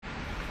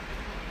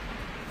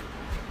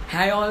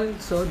Hi all,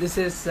 so this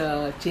is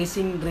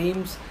Chasing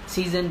Dreams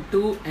season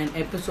 2 and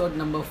episode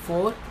number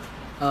 4.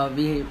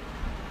 We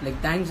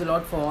thanks a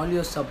lot for all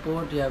your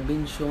support you have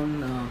been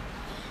shown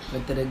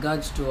with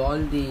regards to all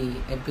the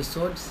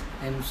episodes.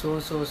 I'm so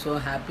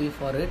happy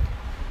for it.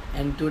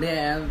 And today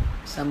I have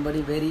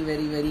somebody very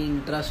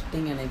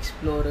interesting and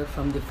explorer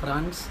from the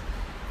France.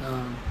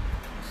 Uh,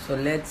 so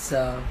let's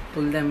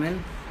pull them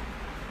in.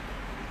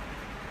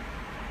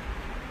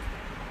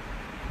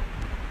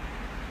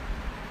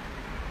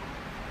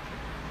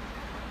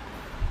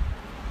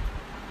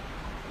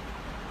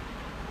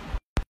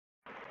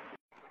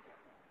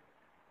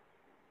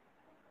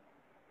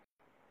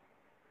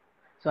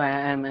 So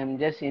I'm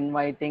just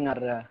inviting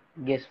our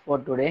guest for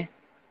today.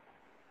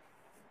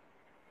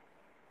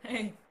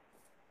 Hey,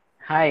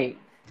 Hi,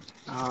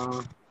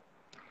 uh,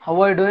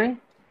 how are you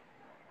doing?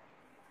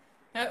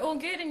 all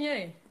good and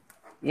you?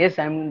 Yes,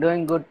 I'm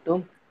doing good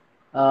too.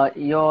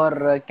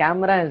 Your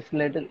camera is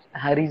little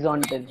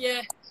horizontal.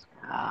 Yeah,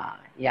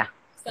 Yeah,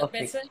 is that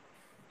perfect. better?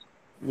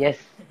 Yes.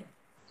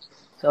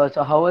 So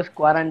how was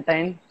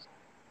quarantine?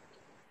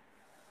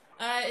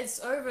 It's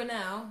over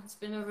now. It's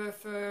been over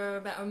for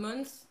about a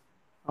month.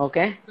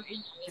 Okay, But yeah,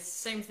 it's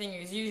the same thing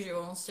as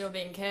usual, still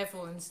being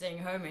careful and staying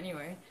home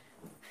anyway.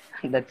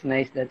 that's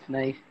nice. That's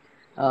nice.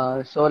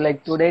 So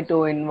today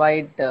to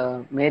invite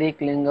Mary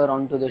Klinger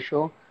onto the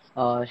show.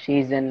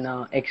 She's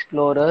an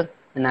explorer,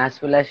 and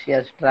as well as she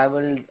has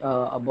traveled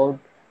about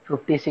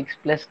 56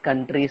 plus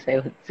countries, I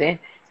would say.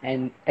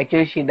 And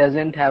actually, she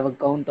doesn't have a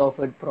count of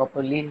it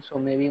properly, so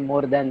maybe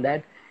more than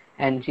that.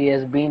 And she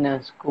has been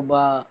a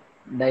scuba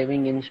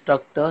diving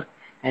instructor,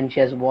 and she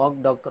has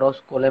walked across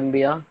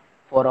Colombia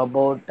for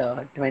about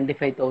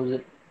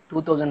 25,000,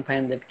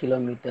 2,500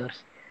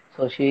 kilometers.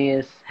 So she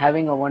is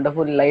having a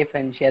wonderful life,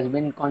 and she has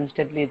been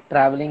constantly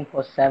traveling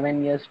for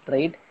 7 years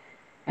straight.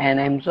 And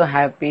I'm so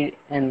happy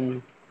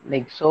and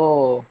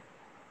so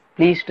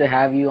pleased to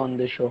have you on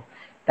the show.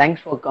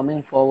 Thanks for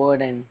coming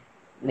forward, and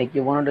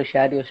you wanted to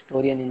share your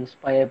story and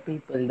inspire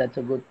people. That's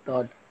a good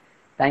thought.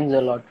 Thanks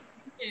a lot.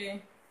 Yeah.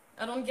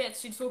 I don't get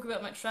to talk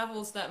about my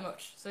travels that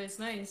much, so it's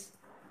nice.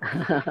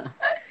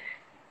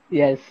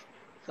 Yes.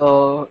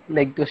 So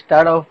to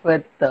start off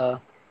with,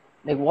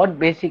 what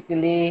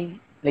basically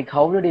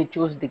how did you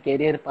choose the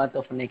career path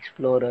of an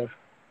explorer?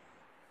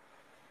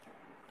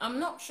 I'm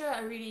not sure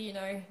I really,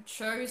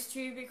 chose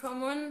to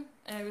become one.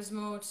 It was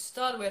more to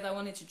start with, I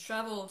wanted to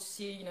travel to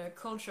see,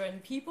 culture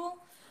and people.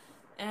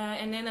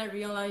 And then I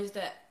realized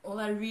that all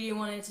I really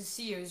wanted to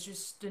see was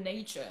just the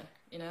nature.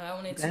 I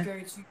wanted to Okay. go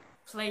to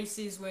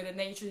places where the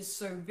nature is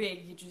so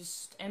big, it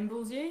just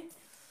ambles you.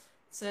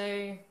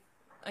 So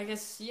I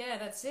guess, yeah,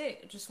 that's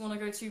it. I just want to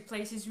go to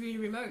places really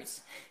remote.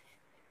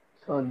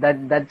 So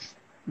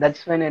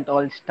that's when it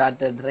all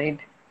started, right?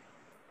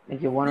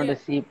 Like you wanted Yeah, to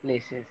see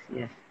places,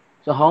 yes.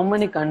 So how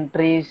many exactly.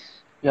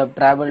 countries you have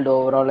traveled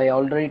overall? I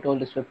already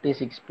told is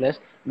 56 plus,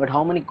 but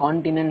how many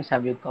continents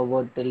have you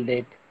covered till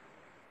date?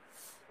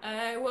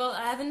 Well,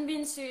 I haven't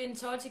been to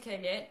Antarctica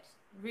yet.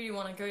 Really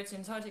want to go to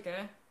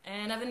Antarctica.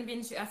 And I haven't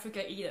been to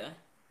Africa either.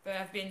 But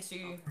I've been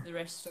to the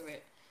rest of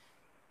it.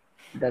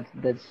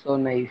 That's so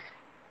nice.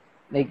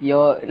 Like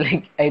you're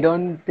like I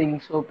don't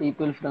think so.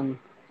 People from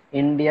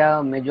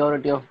India,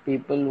 majority of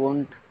people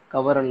won't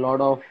cover a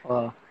lot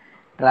of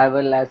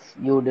travel as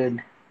you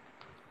did.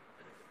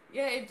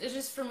 Yeah, it's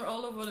just from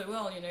all over the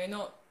world,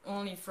 not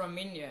only from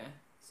India.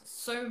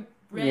 So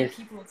rare Yes,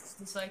 people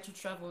decide to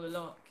travel a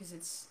lot because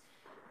it's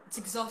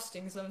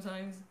exhausting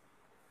sometimes.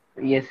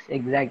 yes,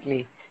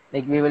 exactly.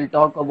 Like we will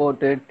talk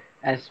about it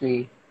as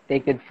we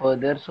take it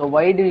further. So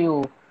why do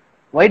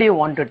you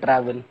want to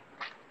travel?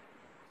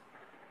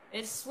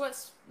 It's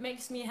what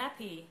makes me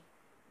happy,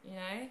 you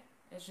know?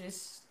 It's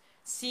just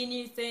see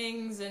new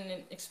things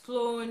and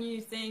explore new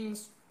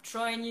things,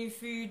 try new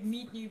food,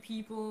 meet new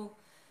people.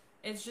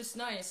 It's just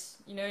nice,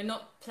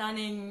 not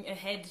planning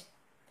ahead.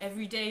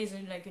 Every day is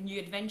like a new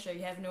adventure.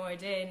 You have no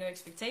idea, no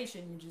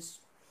expectation. You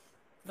just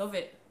love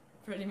it,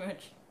 pretty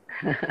much.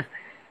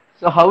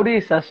 So how do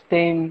you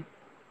sustain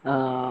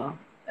a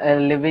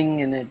living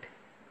in it?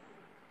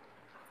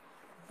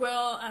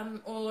 Well,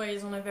 I'm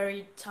always on a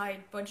very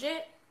tight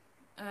budget.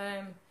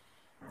 Um,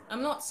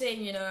 I'm not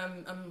saying,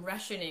 I'm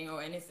rationing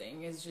or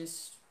anything. It's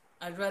just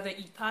I'd rather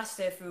eat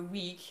pasta for a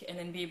week and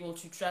then be able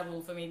to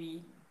travel for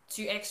maybe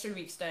 2 extra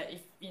weeks that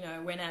if, I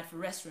went out for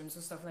restaurants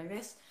and stuff like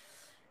this.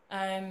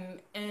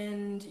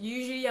 And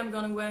usually I'm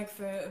gonna work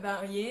for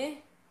about a year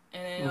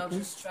and then I'll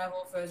Okay. just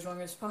travel for as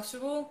long as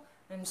possible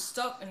and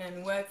stop and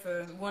then work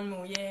for one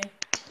more year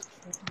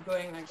and keep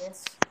going like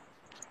this.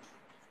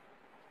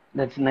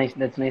 That's nice.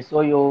 That's nice. So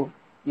you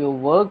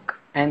work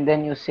and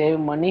then you save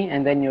money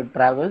and then you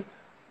travel,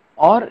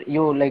 or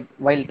you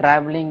while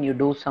traveling you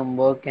do some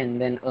work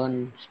and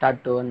then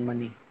start to earn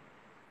money.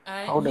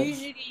 How do?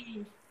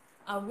 Usually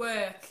I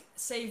work,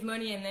 save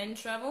money and then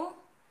travel.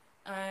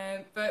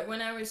 But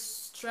when I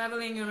was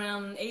traveling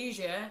around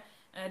Asia,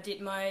 I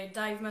did my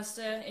dive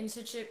master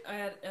internship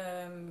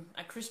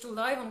at Crystal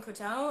Dive on Koh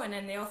Tao, and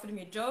then they offered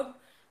me a job,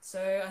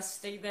 so I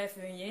stayed there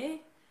for a year.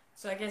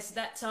 So I guess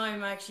that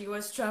time I actually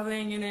was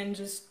traveling and then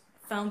just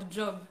found a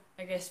job,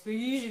 I guess. But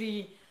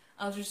usually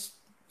I'll just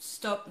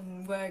stop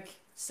and work,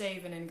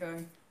 save, and then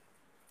go.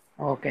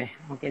 Okay,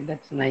 okay,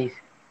 that's nice.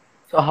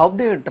 So how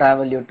do you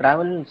travel? You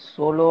travel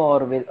solo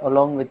or with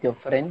along with your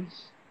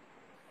friends?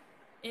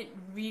 It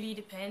really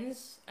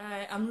depends.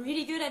 I'm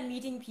really good at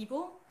meeting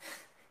people.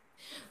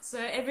 So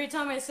every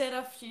time I set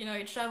off,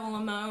 travel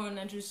on my own,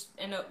 I just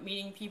end up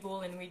meeting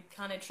people and we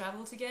kind of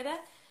travel together.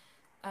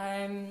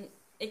 Um,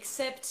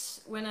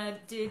 Except when I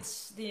did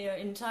the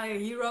entire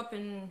Europe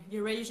and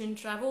Eurasian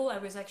travel, I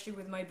was actually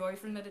with my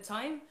boyfriend at the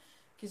time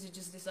because he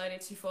just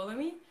decided to follow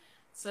me.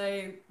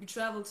 So we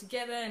traveled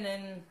together and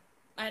then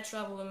I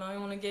travel on my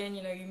own again.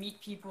 You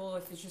meet people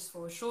if it's just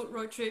for a short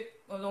road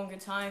trip or longer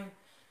time.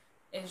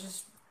 It's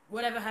just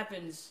whatever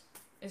happens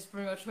is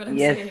pretty much what I'm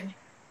Yes, saying.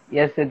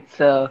 yes,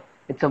 it's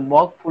a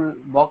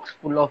box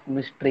full of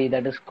mystery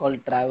that is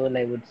called travel,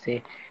 I would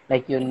say.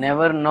 Like you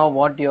never know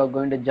what you are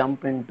going to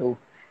jump into.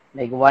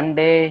 Like one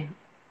day,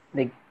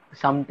 like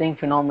something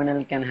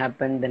phenomenal can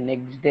happen. The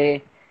next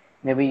day,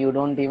 maybe you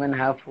don't even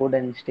have food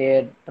and stay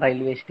at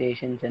railway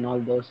stations and all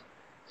those.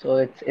 So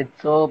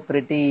it's so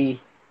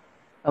pretty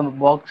a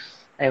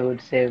box, I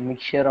would say,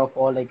 mixture of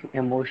all like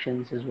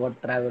emotions is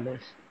what travel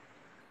is.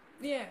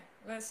 Yeah,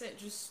 that's it.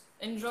 Just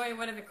enjoy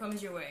whatever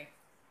comes your way.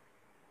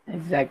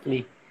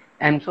 Exactly.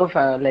 I'm so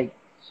like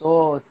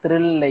so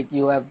thrilled like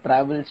you have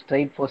traveled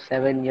straight for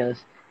 7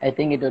 years. I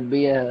think it would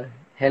be a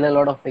hell a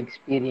lot of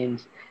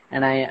experience,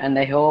 and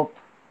I hope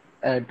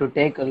to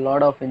take a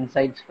lot of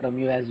insights from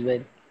you as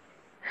well.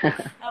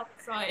 I'll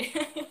try.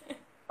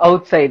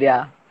 Outside,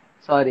 yeah.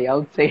 Sorry,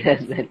 outside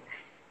as well.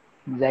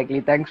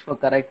 Exactly. Thanks for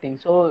correcting.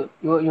 So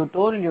you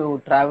told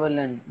you travel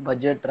and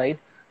budget, right?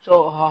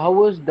 So how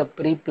was the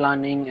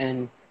pre-planning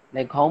and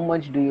like how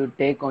much do you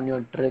take on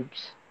your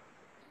trips?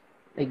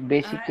 Like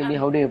basically, I'm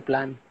how do you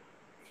plan?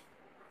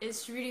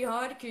 It's really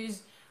hard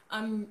because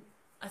I'm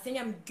I think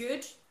I'm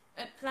good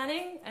at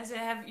planning as I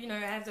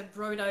have the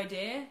broad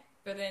idea,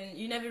 but then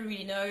you never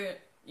really know,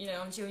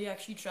 until you're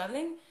actually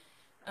traveling.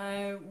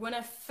 When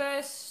I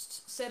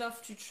first set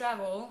off to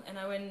travel and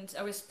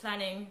I was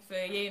planning for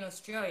a year in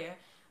Australia.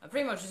 I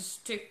pretty much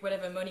just took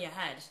whatever money I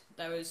had.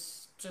 That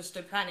was just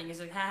the planning. Is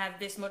like I have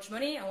this much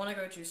money. I want to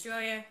go to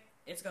Australia.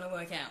 It's gonna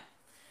work out.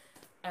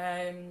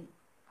 Um,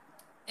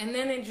 and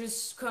then it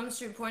just comes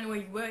to a point where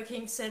you're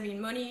working,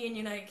 saving money, and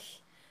you're like,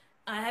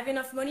 I have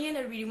enough money and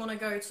I really want to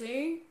go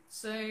too,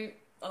 so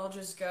I'll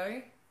just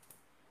go.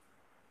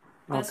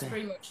 That's Okay.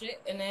 pretty much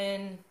it. And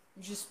then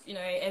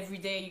every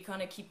day you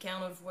kind of keep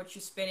count of what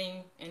you're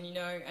spending, and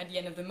at the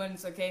end of the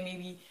month, okay,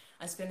 maybe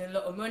I spend a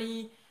lot of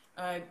money.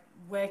 Uh,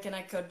 where can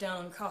I cut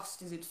down on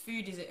cost? Is it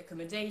food? Is it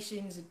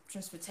accommodation? Is it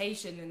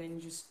transportation? And then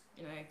you just,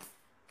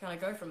 kind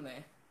of go from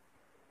there.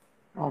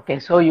 Okay,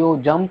 so you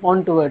jump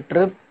onto a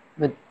trip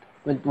with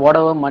with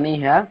whatever money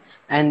you have,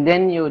 and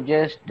then you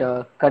just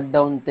cut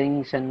down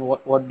things and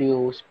what do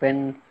you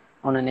spend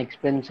on an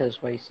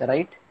expenses wise,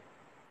 right?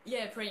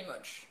 Yeah, pretty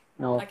much.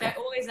 Like I Okay.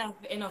 always have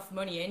enough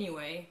money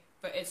anyway,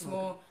 but it's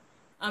more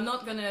I'm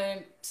not gonna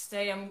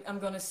stay I'm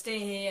gonna stay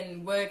here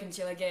and work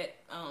until I get,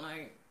 I don't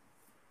know,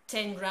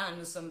 10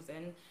 grand or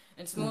something.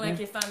 It's more Hmm. like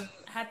if I'm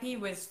happy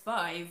with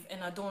five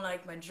and I don't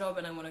like my job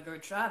and I wanna go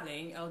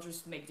traveling, I'll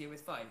just make do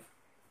with five.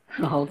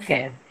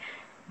 Okay,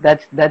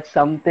 that's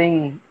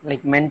something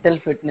like mental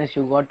fitness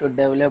you got to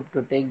develop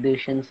to take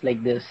decisions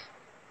like this.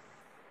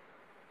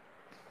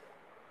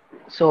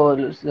 So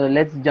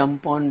let's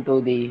jump on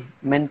to the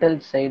mental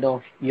side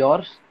of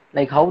yours.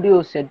 Like, how do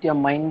you set your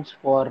minds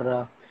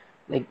for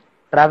like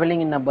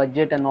traveling in a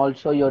budget and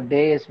also your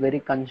day is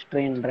very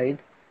constrained, right?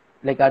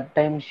 Like at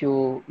times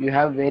you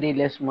have very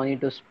less money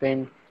to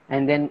spend,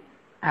 and then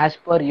as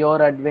per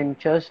your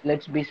adventures,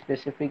 let's be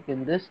specific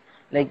in this.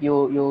 Like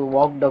you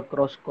walked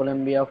across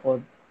Colombia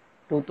for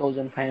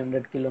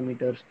 2,500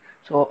 kilometers.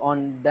 So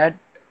on that,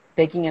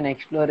 taking an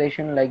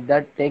exploration like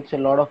that takes a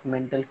lot of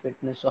mental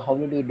fitness. So how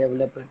did you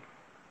develop it?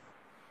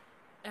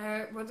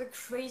 Well, the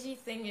crazy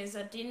thing is,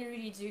 I didn't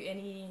really do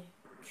any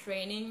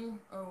training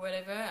or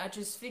whatever. I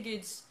just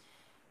figured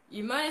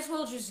you might as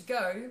well just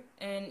go,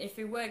 and if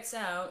it works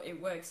out,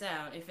 it works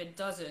out. If it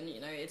doesn't,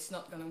 it's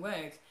not gonna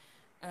work.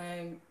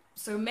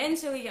 So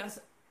mentally,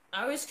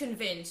 I was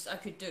convinced I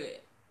could do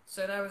it.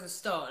 So that was a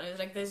start. And it was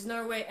like, there's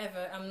no way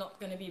ever I'm not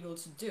gonna be able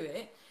to do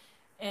it.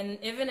 And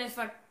even if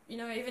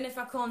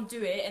I can't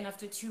do it, and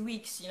after 2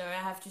 weeks, I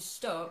have to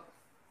stop,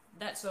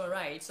 that's all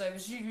right. So I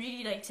was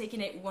really like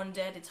taking it one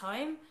day at a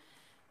time.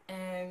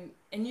 And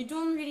you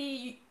can't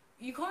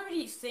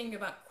really think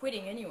about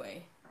quitting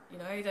anyway.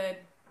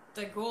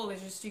 The goal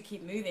is just to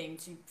keep moving,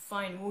 to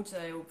find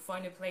water or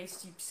find a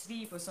place to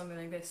sleep or something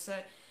like this. So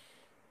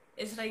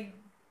it's like,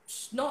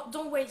 not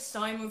don't waste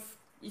time of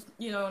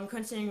on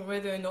considering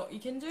whether or not you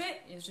can do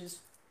it. It's just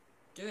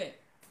do it,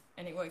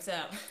 and it works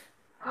out.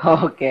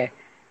 Okay,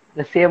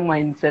 the same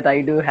mindset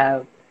I do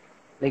have.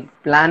 Like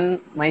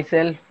plan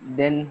myself,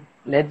 then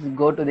let's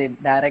go to the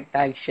direct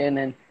action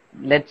and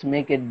let's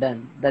make it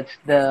done.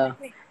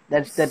 Exactly.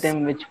 That's There's the so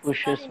thing which much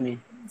pushes planning me.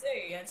 you can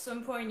do. At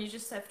some point, you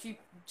just have to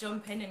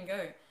jump in and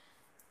go.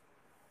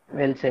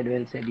 Well said,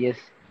 well said. Yes.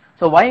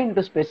 So why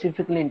into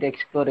specifically into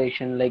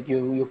exploration? Like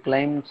you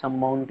climbed some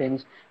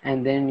mountains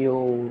and then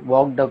you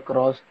walked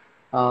across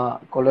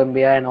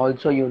Colombia, and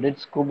also you did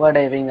scuba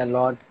diving a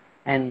lot.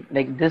 And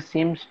like this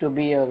seems to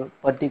be a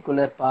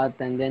particular path.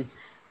 And then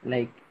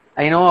like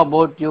I know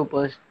about you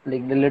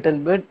like a little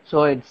bit.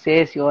 So it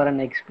says you are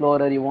an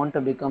explorer. You want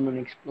to become an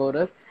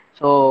explorer.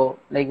 So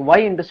like why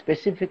into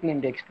specifically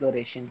into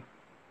exploration?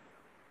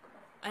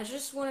 I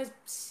just want to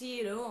see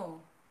it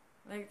all.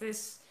 Like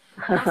this,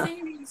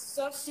 nothing really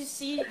stops to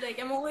see. Like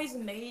I'm always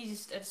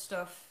amazed at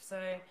stuff. So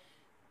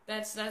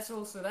that's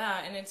also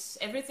that, and it's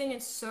everything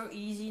is so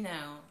easy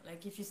now.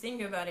 Like if you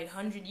think about it,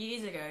 100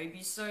 years ago, it'd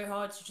be so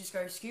hard to just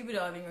go scuba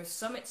diving or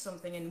summit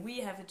something, and we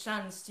have the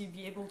chance to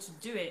be able to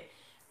do it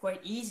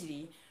quite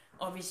easily.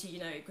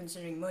 Obviously,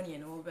 considering money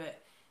and all,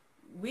 but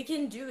we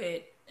can do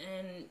it,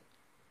 and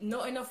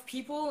not enough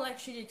people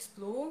actually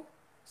explore.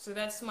 So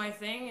that's my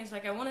thing. It's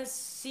like I want to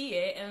see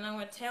it, and I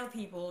want to tell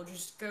people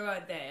just go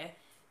out there.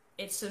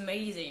 It's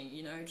amazing,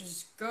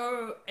 Just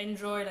go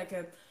enjoy like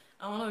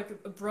I want like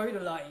a broader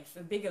life,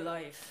 a bigger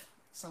life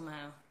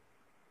somehow.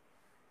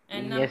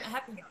 And I'm Yes.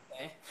 happy out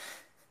there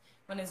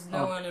when there's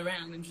no Okay. one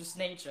around and just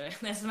nature.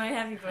 That's my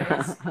happy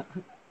place.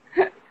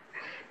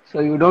 So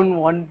you don't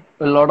want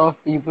a lot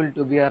of people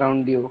to be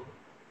around you.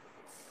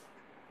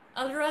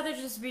 I'd rather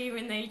just be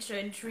with nature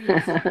and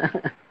trees.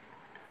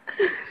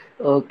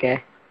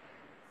 Okay.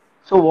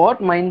 So what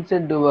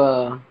mindset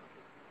do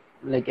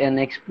like an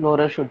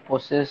explorer should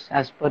possess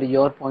as per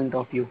your point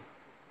of view?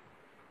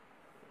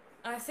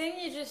 I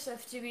think you just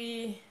have to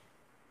be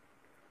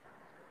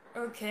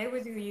okay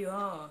with who you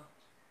are.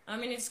 I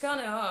mean, it's kind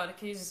of hard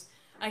because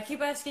I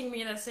keep asking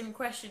me that same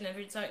question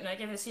every time, like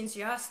ever since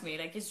you asked me.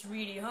 Like, it's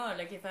really hard.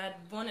 Like, if I had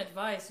one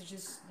advice, to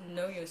just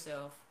know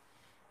yourself.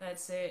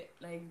 That's it.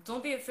 Like,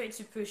 don't be afraid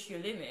to push your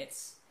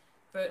limits,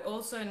 but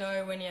also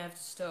know when you have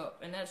to stop,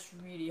 and that's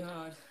really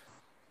hard.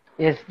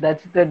 Yes,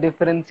 that's the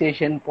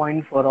differentiation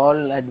point for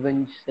all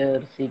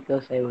adventure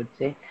seekers, I would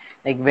say.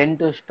 Like when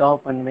to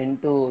stop and when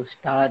to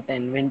start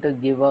and when to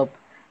give up.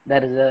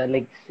 There is a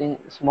like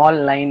small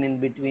line in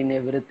between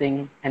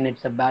everything, and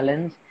it's a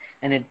balance.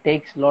 And it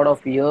takes a lot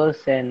of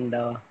years, and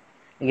like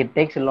it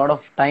takes a lot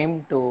of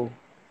time to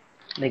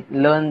like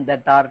learn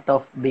that art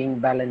of being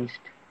balanced.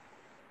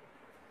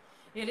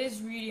 It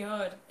is really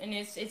hard, and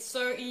it's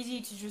so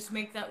easy to just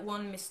make that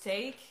one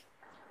mistake.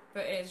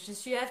 But it's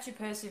just you have to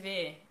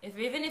persevere. If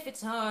even if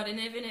it's hard and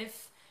even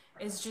if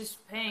it's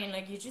just pain,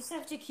 like you just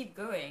have to keep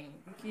going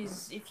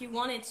because if you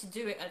wanted to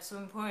do it at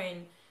some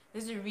point,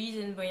 there's a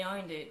reason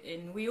behind it,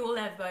 and we all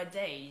have bad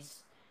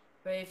days.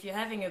 But if you're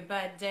having a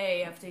bad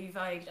day after you've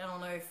hiked, I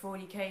don't know,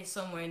 40K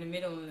somewhere in the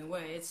middle of the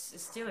way,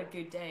 it's still a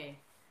good day.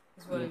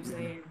 Is what I'm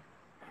saying.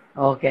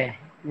 Okay,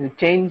 you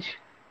change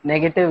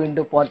negative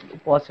into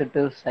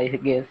positives, I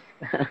guess.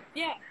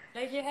 Yeah,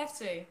 like you have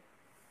to.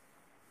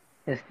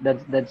 Yes,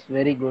 that's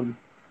very good.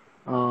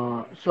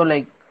 So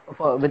like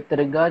with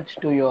regards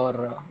to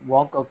your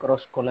walk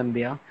across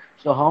Colombia,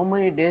 so how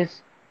many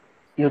days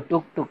you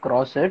took to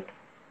cross it,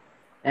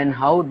 and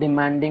how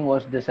demanding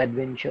was this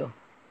adventure?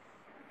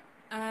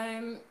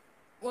 Um,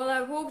 well,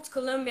 I walked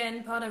Colombia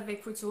and part of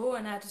Ecuador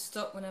and I had to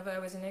stop whenever I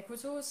was in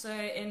Ecuador. So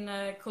in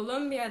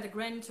Colombia, the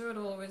grand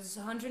total was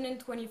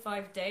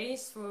 125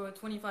 days for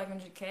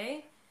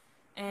 2500K.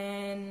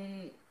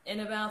 And in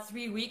about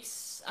 3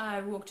 weeks,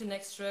 I walked an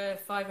extra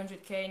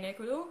 500K in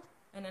Ecuador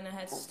and then I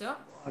had to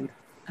stop.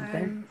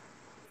 Okay. Um,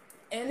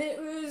 and it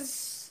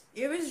was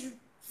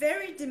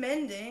very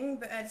demanding,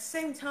 but at the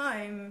same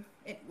time,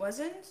 it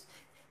wasn't.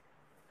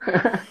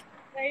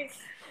 Like,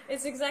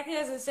 it's exactly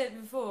as I said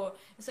before.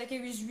 It's like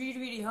it was really,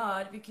 really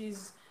hard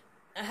because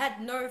I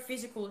had no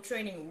physical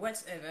training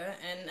whatsoever,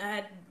 and I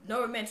had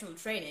no mental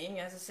training.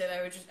 As I said,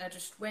 I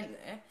just went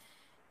there,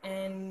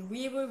 and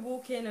we were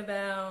walking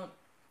about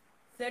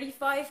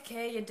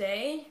 35K a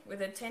day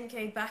with a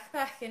 10K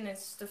backpack, and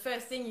it's the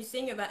first thing you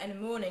think about in the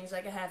mornings.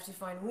 Like I have to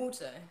find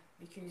water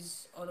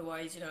because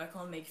otherwise, I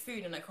can't make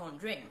food and I can't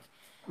drink.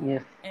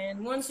 Yes,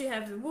 And once you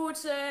have the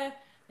water,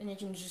 then you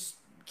can just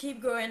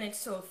keep going.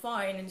 It's all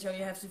fine until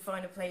you have to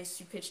find a place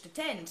to pitch the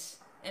tent,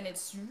 and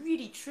it's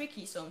really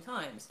tricky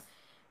sometimes.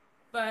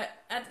 But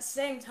at the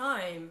same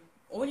time,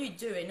 all you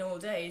do in all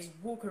day is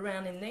walk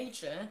around in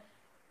nature.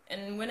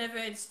 And whenever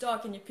it's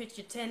dark and you pitch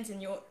your tent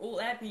and you're all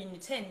happy in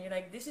your tent, you're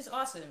like, "This is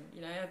awesome."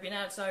 I've been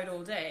outside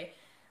all day.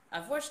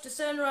 I've watched the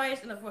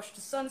sunrise and I've watched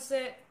the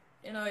sunset.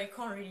 It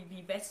can't really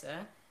be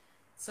better.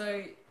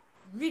 So,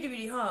 really,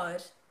 really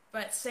hard,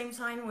 but at the same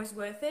time, it was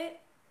worth it.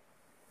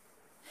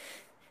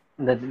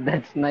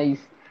 that's nice.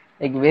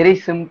 Like very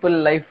simple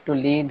life to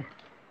lead.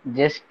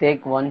 Just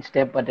take one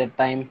step at a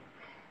time.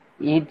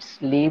 Eat,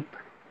 sleep,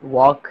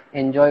 walk,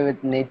 enjoy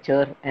with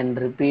nature, and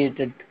repeat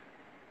it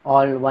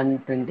all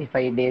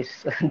 125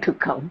 days to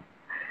come.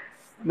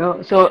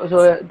 No, Yeah,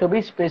 so to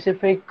be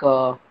specific,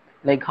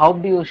 like how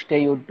do you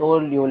stay? You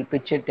told you will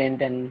pitch a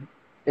tent, and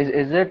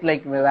is it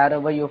like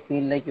wherever you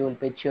feel like you will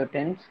pitch your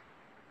tents?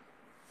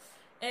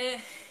 Uh,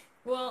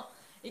 well,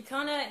 it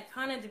kind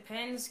of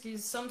depends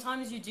because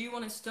sometimes you do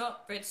want to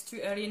stop, but it's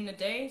too early in the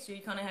day, so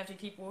you kind of have to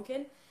keep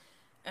walking.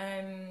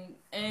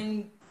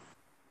 And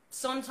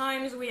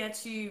sometimes we had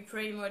to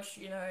pretty much,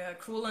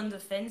 crawl under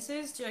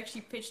fences to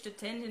actually pitch the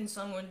tent in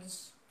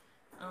someone's,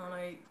 I don't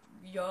know,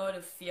 yard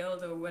or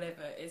field or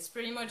whatever. It's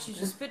pretty much you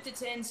just put the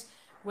tent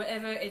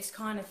wherever it's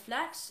kind of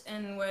flat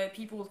and where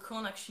people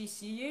can't actually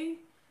see you.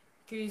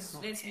 Because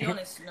let's be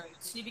honest,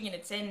 sleeping in a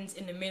tent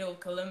in the middle of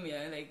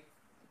Colombia, like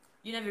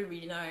you never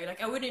really know.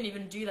 Like I wouldn't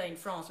even do that in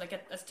France. Like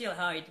I still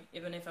hide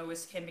even if I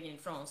was camping in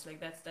France. Like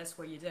that's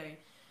what you do.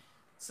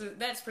 So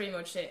that's pretty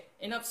much it.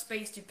 Enough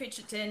space to pitch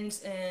a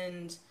tent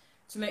and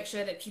to make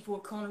sure that people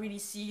can't really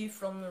see you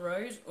from the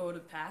road or the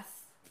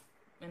path,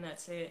 and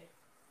that's it.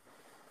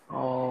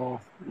 Oh,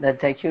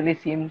 that actually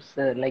seems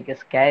like a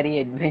scary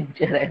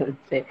adventure, I would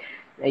say.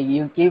 Like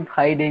you keep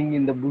hiding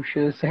in the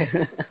bushes,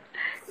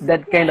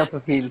 that kind Yeah, of a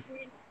feel.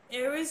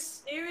 it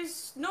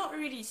was not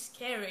really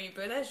scary,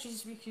 but that's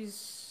just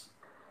because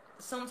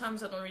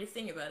sometimes I don't really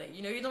think about it.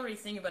 You don't really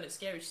think about the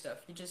scary stuff.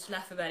 You just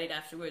laugh about it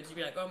afterwards. You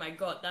be like, "Oh my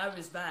god, that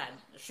was bad.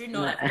 I should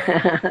not have done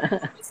that."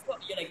 It's what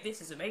you're like,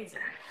 "This is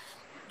amazing."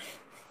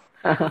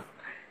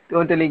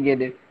 Totally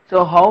get it.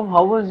 So how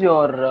was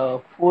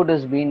your food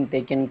has been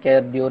taken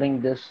care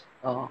during this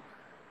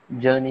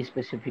journey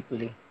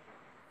specifically?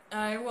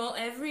 Well,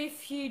 every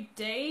few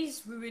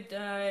days we would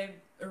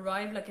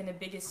arrive like in a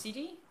bigger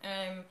city,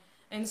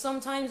 and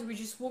sometimes we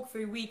just walk for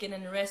a week and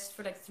then rest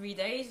for like 3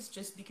 days,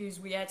 just because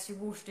we had to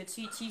wash the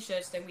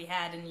t-shirts that we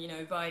had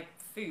and buy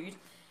food.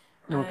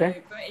 Okay.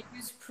 But it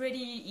was pretty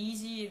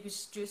easy. It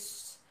was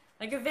just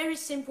like a very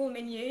simple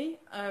menu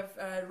of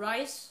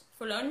rice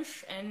for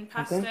lunch and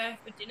Okay. pasta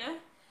for dinner,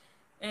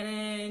 and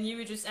then you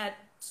would just add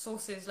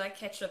sauces like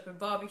ketchup or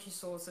barbecue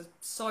sauce or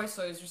soy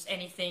sauce, just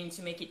anything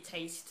to make it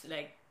taste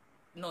like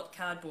not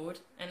cardboard,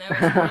 and that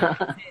was pretty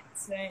much it.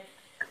 So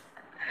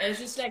it's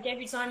just like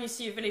every time you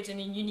see a village and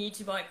you need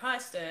to buy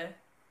pasta,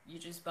 you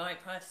just buy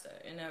pasta,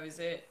 and that was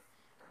it.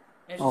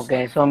 It's just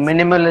Okay. like So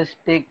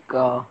minimalistic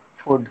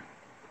food.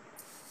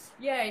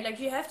 yeah, like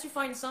you have to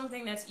find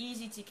something that's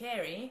easy to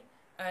carry,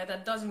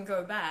 that doesn't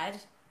go bad,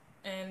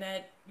 and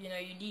that you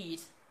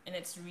need, and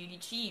it's really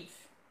cheap,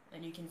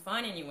 and you can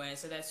find anywhere.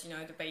 So that's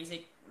the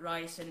basic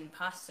rice and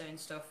pasta and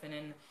stuff, and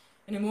then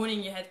in the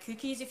morning you had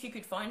cookies if you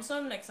could find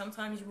some. Like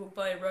sometimes you walk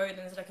by a road and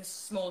there's like a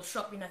small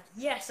shop, you're like,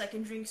 yes, I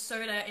can drink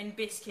soda and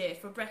biscuit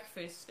for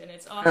breakfast, and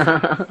it's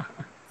awesome.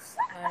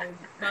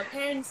 My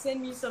parents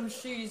sent me some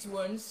shoes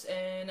once,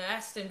 and I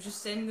asked them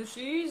just send the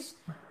shoes,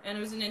 and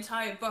it was an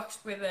entire box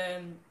with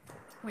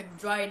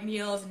dried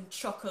meals and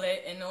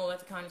chocolate and all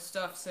that kind of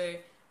stuff. So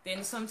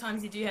then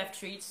sometimes you do have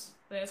treats.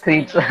 That's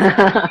pretty Treats. nice.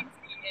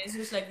 It's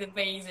just like the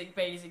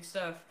basic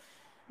stuff.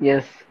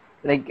 Yes,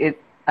 like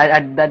it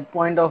at that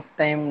point of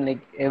time,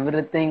 like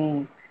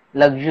everything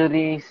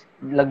luxurious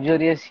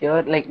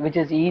here, like which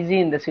is easy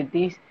in the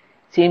cities,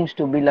 seems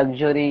to be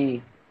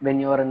luxury when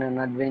you are on an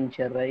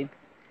adventure, right?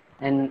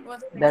 And Well,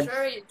 the that's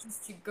luxury is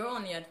just to go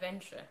on the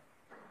adventure.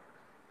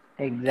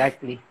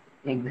 exactly,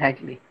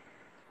 exactly.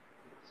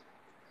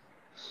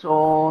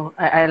 So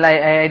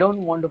I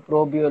don't want to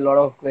probe you a lot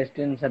of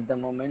questions at the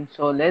moment.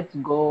 So let's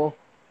go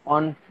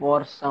on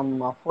for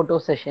some photo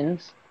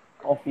sessions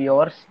of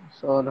yours.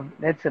 So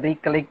let's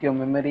recollect your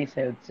memories,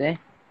 I would say.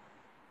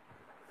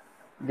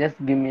 Just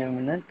give me a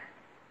minute.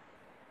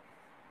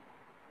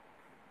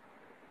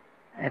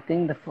 I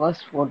think the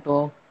first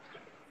photo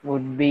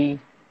would be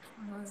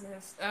What was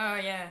this? Oh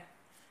yeah,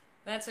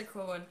 that's a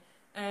cool one.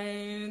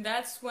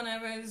 That's when I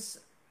was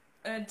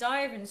a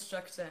dive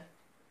instructor.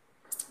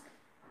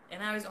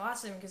 And that was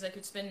awesome because I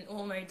could spend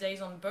all my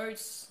days on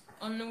boats,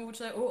 on the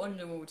water or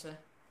underwater.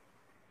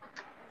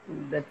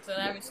 that's So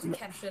that was to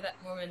capture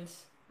that moment.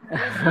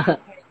 It was really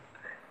great.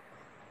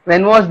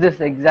 when was this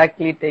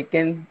exactly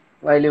taken?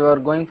 While you were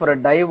going for a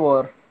dive,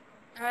 or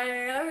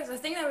I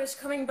think I was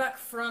coming back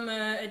from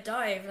a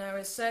dive and I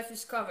was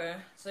surface cover,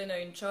 so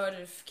in charge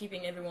of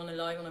keeping everyone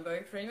alive on a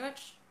boat, pretty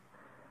much.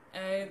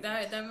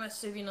 That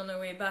must have been on the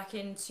way back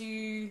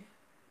into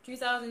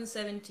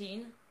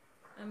 2017,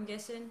 I'm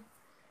guessing.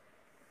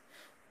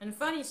 And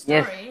funny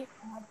yes. story,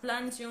 I had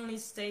planned to only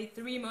stay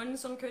 3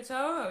 months on Koh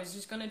Tao. I was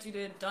just gonna do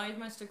the dive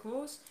master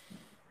course,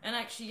 and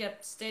actually I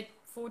stayed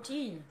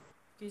 14,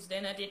 because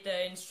then I did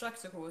the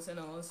instructor course and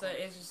all. So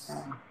it's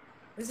just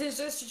this is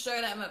just to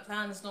show that my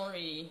plans don't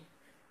really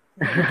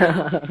work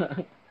out.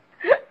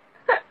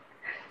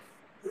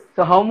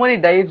 So how many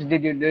dives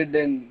did you did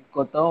in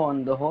Koto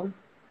on the whole?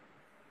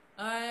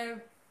 I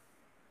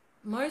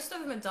Most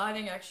of my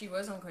diving actually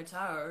was on Koh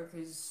Tao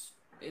because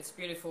it's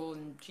beautiful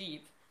and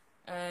cheap.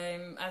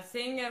 I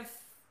think I've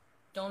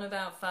done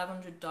about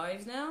 500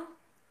 dives now.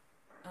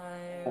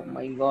 Oh Um,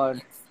 my God.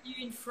 a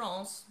few in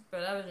France,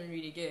 but that wasn't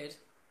really good.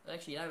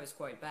 Actually, that was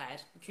quite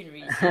bad. You couldn't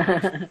really see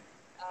much.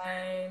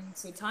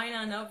 So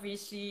Thailand,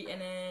 obviously,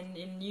 and then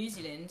in New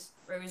Zealand,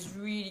 where it was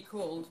really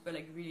cold, but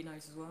like really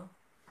nice as well.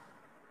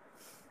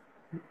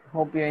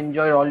 Hope you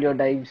enjoyed all your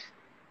dives.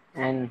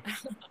 And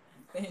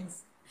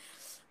Thanks.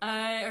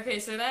 Okay,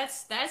 so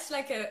that's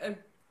like a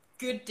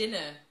good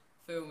dinner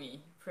for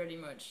me. pretty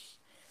much.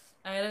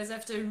 That was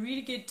after a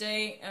really good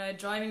day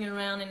driving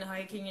around and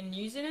hiking in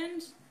New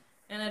Zealand.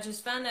 And I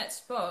just found that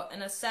spot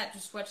and I sat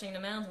just watching the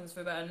mountains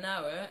for about an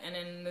hour. And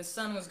then the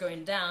sun was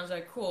going down. So I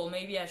was like, cool,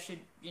 maybe I should,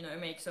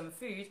 make some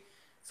food.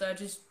 So I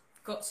just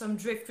got some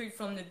driftwood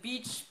from the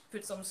beach,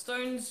 put some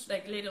stones,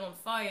 like lit it on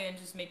fire and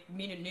just make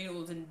minute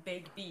noodles and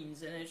baked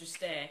beans. And I was just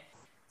there,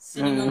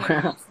 sitting on the Mm.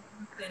 beach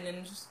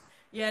and just,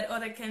 you had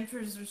other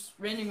campers just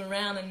running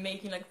around and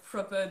making like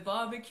proper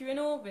barbecue and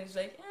all. But it's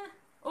like,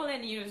 all I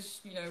need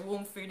is,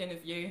 warm food and a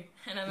view,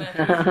 and I'm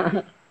happy.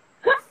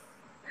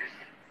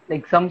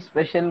 Like some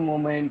special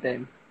moment,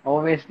 and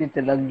obviously it's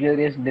a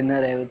luxurious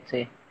dinner, I would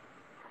say.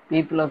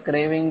 People are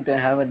craving to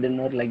have a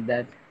dinner like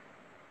that.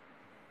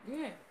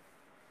 Yeah.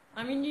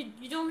 I mean,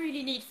 you don't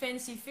really need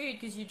fancy food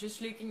because you're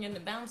just looking at the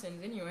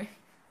mountains anyway.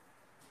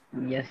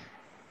 Yes.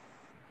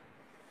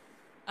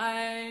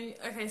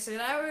 Okay, so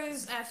that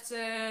was after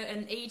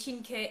an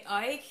 18K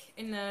hike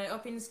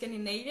up in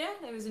Scandinavia.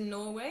 That was in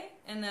Norway,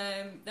 and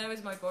that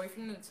was my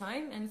boyfriend at the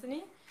time,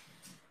 Anthony.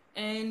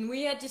 And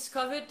we had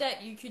discovered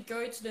that you could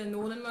go to the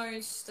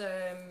northernmost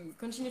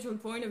continental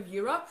point of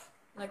Europe,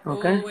 like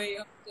all Okay. the way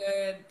up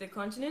the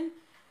continent.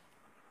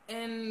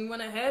 And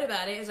when I heard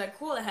about it, I was like,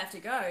 cool, I have to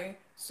go.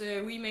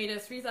 So we made a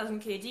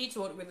 3,000K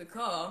detour with the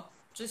car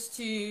just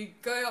to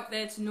go up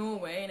there to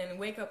Norway and then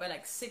wake up at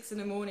like 6 in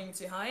the morning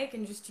to hike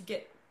and just to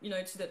get,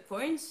 to that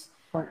point.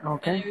 And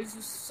Okay. it was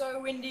just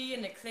so windy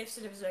and the cliffs,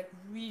 it was like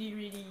really,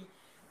 really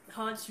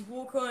hard to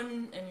walk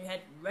on, and you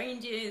had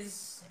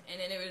reindeers, and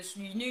then it was,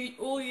 you knew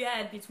all you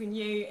had between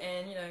you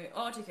and,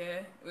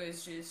 Arctica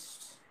was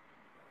just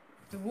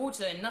the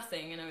water and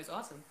nothing, and it was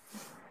awesome.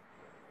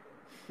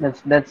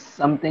 That's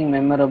something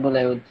memorable,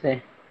 I would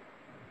say.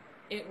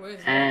 It was,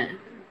 yeah. And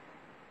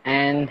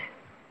and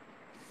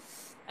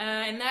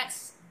And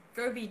that's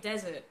Gobi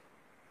Desert.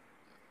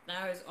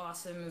 That was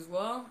awesome as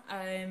well.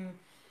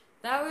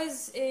 That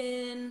was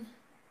in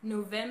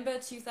November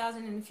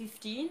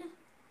 2015.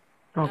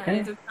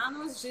 okay. The plan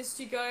was just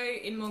to go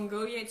in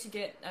Mongolia to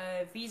get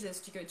visas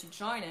to go to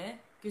China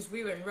because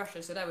we were in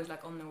Russia, so that was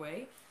like on the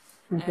way.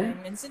 Okay.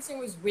 And since it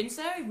was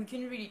winter, we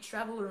couldn't really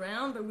travel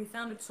around, but we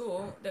found a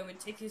tour that would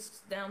take us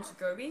down to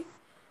Gobi.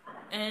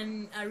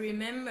 And I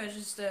remember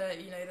just the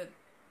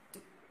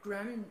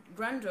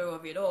grandeur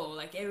of it all.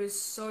 Like it was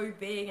so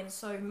big and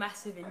so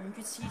massive, and you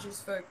could see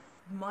just for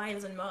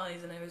miles and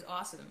miles, and it was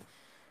awesome.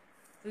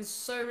 It's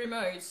so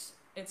remote.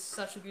 It's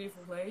such a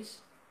beautiful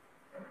place.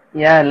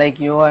 Yeah, like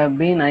you have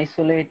been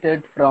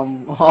isolated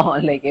from all,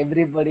 like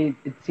everybody.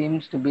 It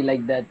seems to be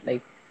like that.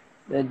 Like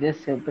you're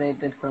just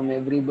separated from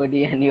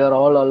everybody, and you're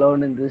all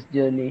alone in this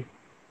journey.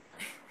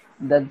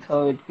 That's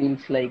how it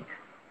feels like.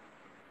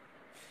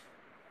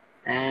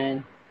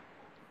 And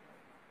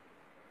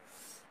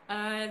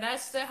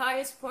That's the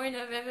highest point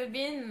I've ever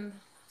been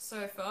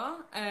so far.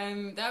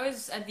 That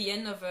was at the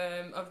end of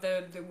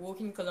the walk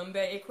in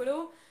Colombia,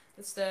 Ecuador.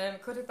 It's the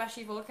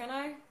Cotopaxi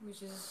volcano,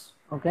 which is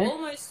okay.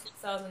 almost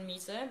 6,000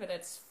 meter, but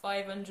that's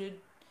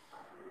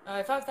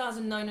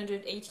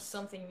 5,980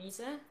 something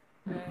meter.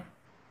 Uh,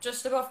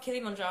 just above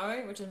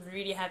Kilimanjaro, which I'm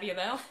really happy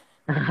about.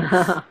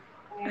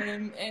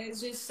 And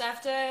it's just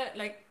after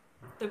like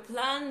the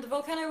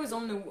volcano was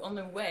on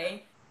the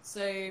way,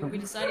 so we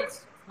decided to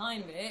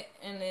climb it,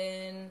 and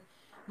then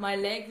my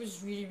leg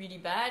was really really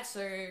bad,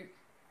 so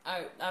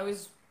I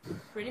was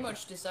pretty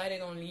much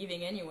decided on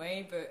leaving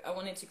anyway, but I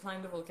wanted to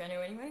climb the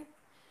volcano anyway.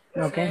 So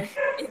Okay.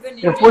 even You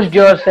in pushed Jennifer,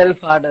 yourself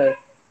harder.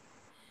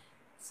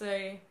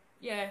 so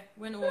yeah,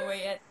 went all the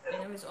way up,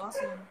 and it was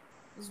awesome.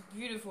 It was a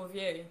beautiful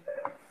view.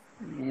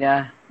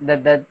 Yeah,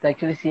 that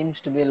actually seems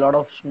to be a lot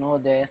of snow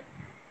there,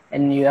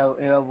 and you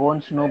have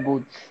worn snow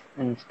boots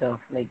and stuff.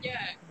 Like, Yeah,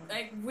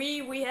 like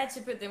we had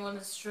to put them on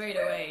straight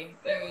away.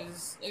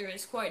 It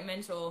was quite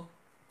mental,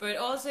 but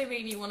also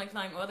made me want to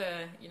climb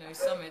other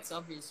summits.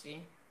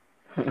 Obviously.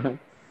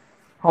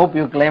 hope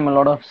you climb a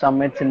lot of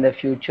summits in the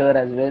future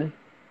as well.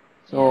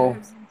 Yeah, I So,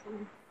 hope so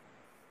too.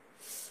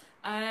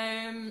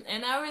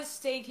 And I was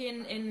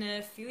taken in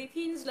the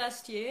Philippines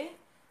last year.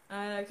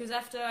 Because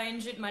after I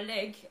injured my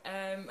leg,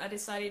 I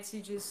decided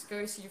to just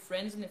go see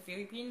friends in the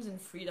Philippines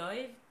and free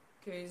dive.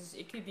 Because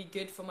it could be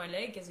good for my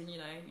leg, as in,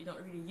 you're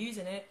not really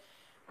using it.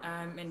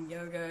 And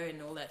yoga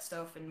and all that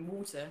stuff, and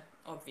water,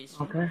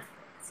 obviously. okay,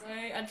 So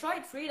I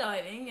tried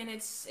freediving, and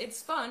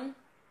it's fun,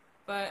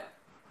 but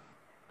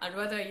I'd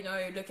rather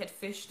look at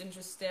fish than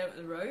just stare at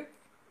the rope.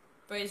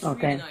 But it's really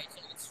okay. nice,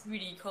 and it's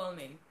really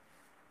calming.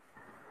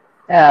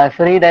 Yeah,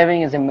 free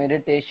diving is a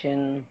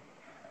meditation,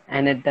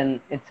 and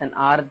it's an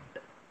art.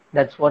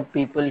 That's what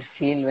people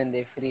feel when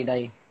they free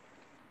dive.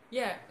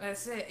 Yeah,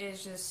 that's it.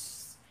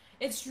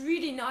 It's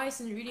really nice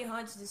and really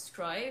hard to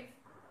describe.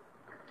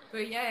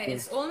 But yeah, Yes.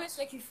 it's almost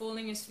like you're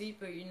falling asleep,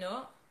 but you're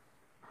not.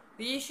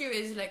 The issue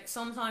is like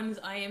sometimes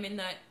I am in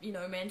that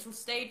mental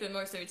state, but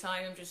most of the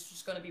time I'm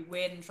just gonna be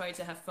weird and try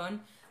to have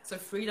fun. So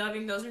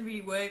freediving doesn't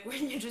really work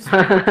when you're just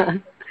feeling like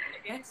I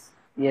guess.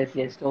 Yes,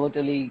 yes,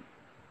 totally.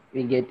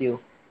 We get you.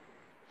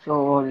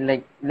 So,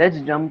 like, let's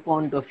jump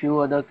on to a few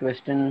other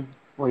questions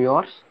for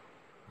yours.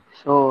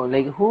 So,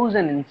 like, who's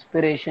an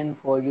inspiration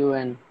for you,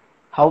 and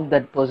how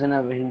that person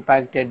have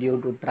impacted you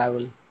to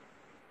travel?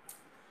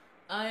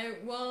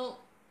 Well,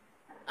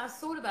 I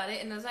thought about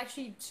it, and there's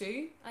actually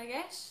two, I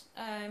guess,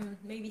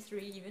 maybe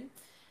three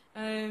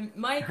even.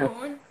 Mike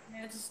Horn,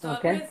 to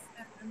start Okay. with,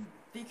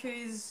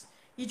 because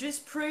he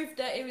just proved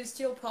that it was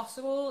still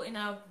possible in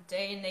our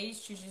day and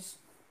age to just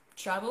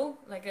travel.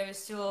 Like there was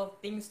still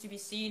things to be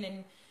seen,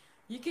 and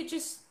you could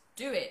just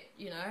do it,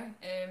 you know.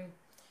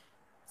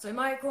 So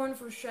Mike Horn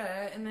for sure,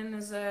 and then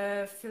there's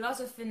a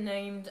philosopher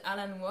named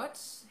Alan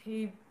Watts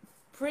who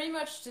pretty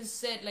much just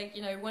said like,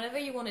 you know, whatever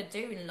you want to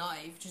do in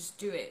life, just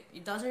do it.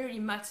 It doesn't really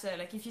matter.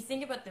 Like if you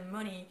think about the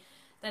money,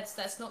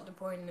 that's not the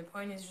point. The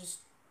point is just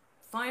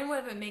find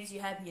whatever makes you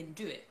happy and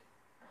do it.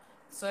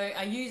 So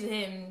I use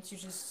him to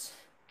just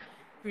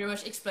pretty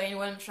much explain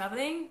when I'm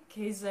traveling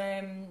because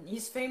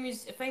his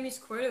famous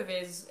quote of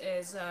his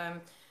is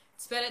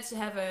it's better to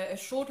have a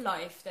short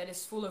life that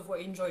is full of what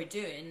you enjoy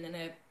doing than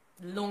a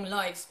long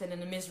life spent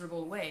in a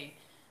miserable way.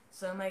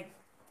 So I'm like,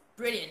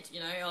 brilliant, you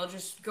know, I'll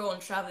just go on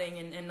traveling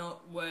and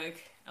not work.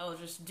 I'll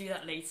just do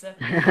that later.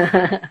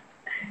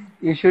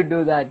 You should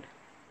do that.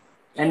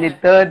 And the Yeah.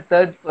 third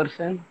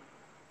person.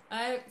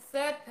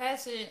 Third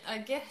person, I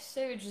guess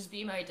it would just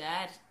be my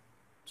dad,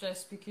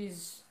 just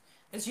because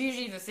it's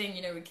usually the thing,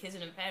 you know, with kids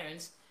and their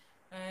parents.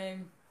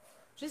 Um,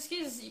 just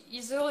because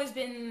he's always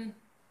been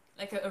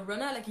like a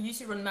runner, like he used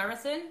to run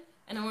marathon,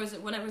 and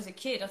when I was a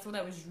kid, I thought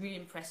that was really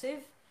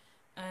impressive.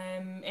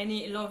 And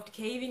he loved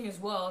caving as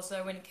well, so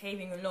I went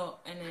caving a lot,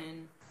 and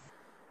then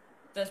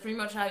that's pretty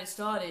much how it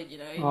started. You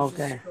know, he was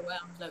just Okay. go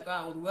out and was like,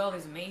 wow, the world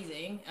is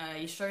amazing.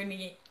 He showed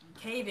me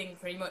caving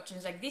pretty much, and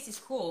he's like, this is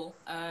cool.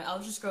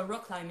 I'll just go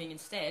rock climbing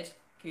instead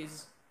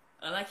because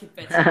I like it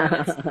better. And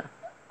that's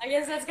I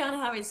guess that's kind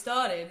of how it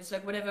started. It's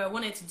like whenever I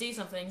wanted to do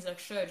something, he's like,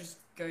 sure, just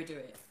go do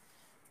it.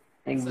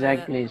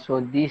 So Exactly. So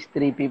these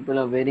three people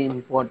are very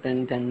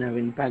important and have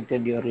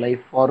impacted your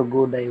life for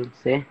good, I would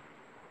say.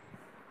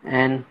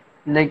 And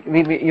like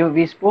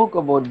we spoke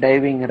about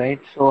diving, right?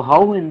 So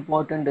how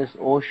important is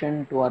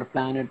ocean to our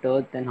planet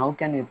Earth, and how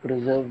can we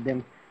preserve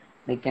them?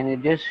 Like, can you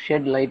just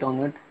shed light on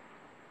it?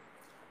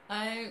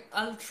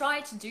 I'll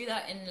try to do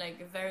that in like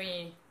a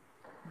very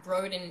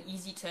broad and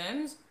easy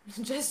terms,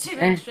 just to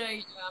make Okay. sure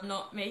I'm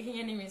not making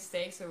any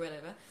mistakes or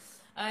whatever.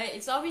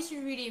 It's obviously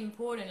really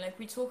important. Like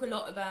we talk a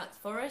lot about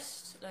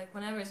forests. Like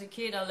when I was a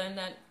kid, I learned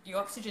that the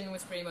oxygen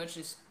was pretty much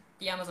just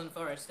the Amazon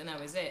forest, and that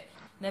was it.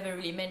 Never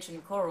really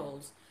mentioned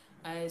corals.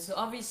 So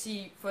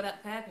obviously, for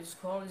that purpose,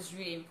 coral is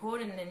really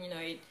important. And you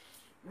know,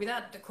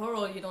 without the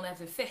coral, you don't have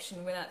the fish,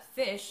 and without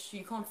fish,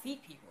 you can't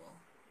feed people.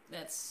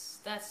 That's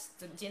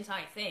the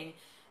entire thing.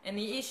 And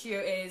the issue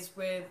is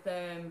with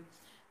the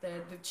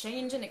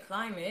change in the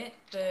climate,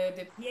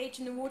 the pH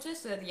in the water,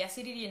 so the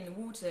acidity in the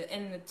water,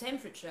 and the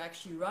temperature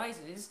actually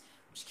rises,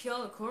 which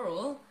kill the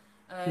coral.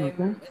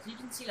 Okay. As you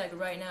can see, like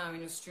right now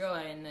in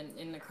Australia and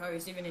in the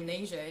coast, even in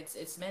Asia,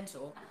 it's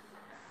mental.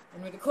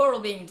 And with the coral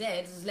being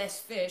dead, there's less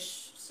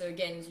fish. So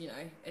again, you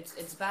know,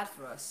 it's bad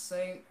for us.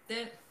 So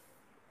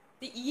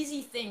the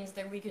easy things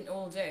that we can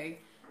all do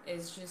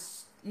is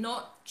just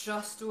not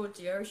just toward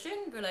the ocean,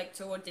 but like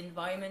toward the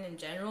environment in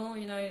general.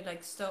 You know,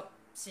 like stop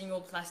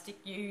single plastic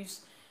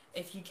use.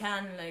 If you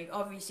can, like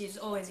obviously it's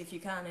always if you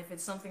can. If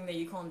it's something that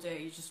you can't do,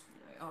 you just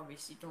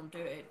obviously don't do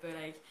it. But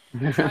like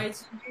try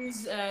to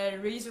use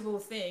reasonable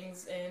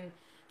things and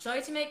try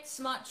to make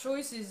smart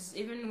choices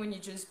even when you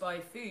just buy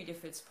food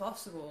if it's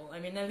possible. I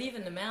mean, I live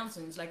in the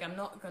mountains. Like I'm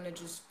not gonna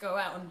just go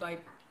out and buy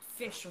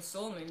fish or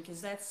salmon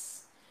because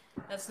that's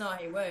not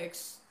how it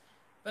works.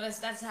 But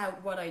that's how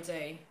what I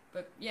do.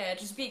 But yeah,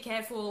 just be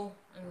careful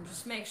and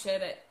just make sure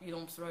that you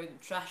don't throw the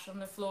trash on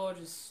the floor.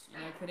 Just you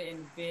know, put it in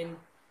the bin.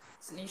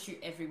 It's an issue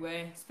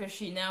everywhere,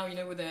 especially now. You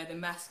know, with the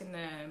mask and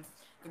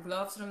the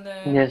gloves from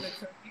Yes. the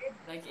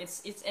COVID. Like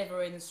it's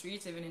everywhere in the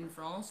streets, even in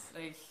France.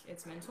 Like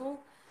it's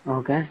mental.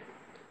 Okay.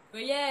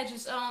 But yeah,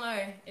 just I don't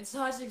know. It's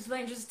hard to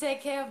explain. Just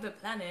take care of the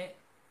planet.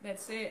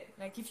 That's it.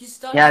 Like if you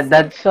start to Yeah,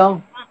 think that's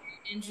so.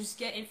 and just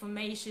get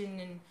information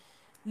and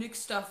look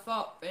stuff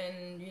up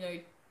and you know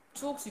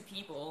talk to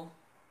people.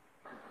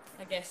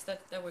 I guess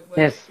that would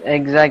work. Yes,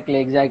 exactly,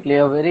 exactly.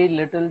 A very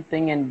little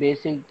thing and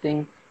basic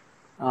thing,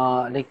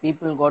 like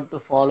people got to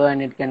follow,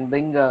 and it can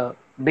bring a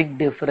big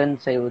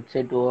difference, I would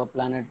say, to our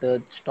planet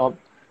Earth. Stop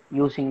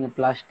using the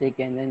plastic,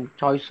 and then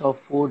choice of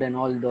food and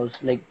all those.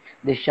 Like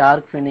the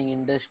shark finning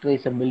industry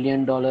is a $1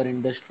 billion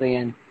industry,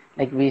 and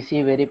like we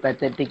see very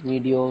pathetic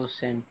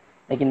videos, and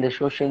like in the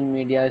social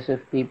media, as if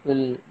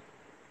people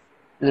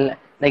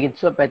like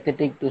it's so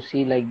pathetic to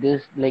see like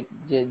this, like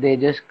they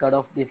just cut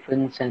off the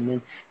fins and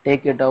then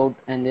take it out,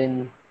 and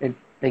then it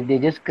like they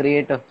just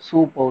create a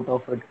soup out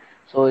of it.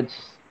 So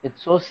it's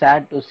so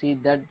sad to see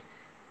that,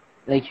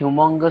 like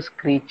humongous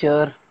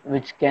creature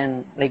which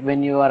can, like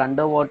when you are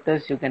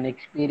underwaters, you can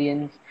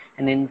experience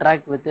and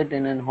interact with it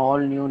in a whole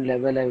new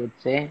level, I would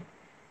say.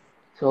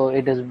 So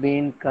it has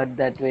been cut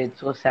that way. It's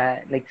so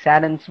sad, like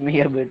saddens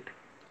me a bit.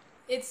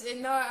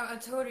 No, I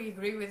totally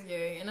agree with you.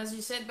 And as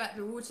you said about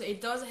the water, it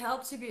does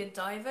help to be a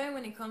diver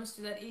when it comes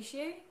to that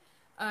issue.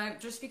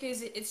 just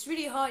because it's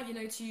really hard, you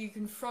know, to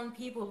confront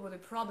people with a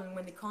problem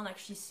when they can't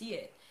actually see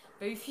it.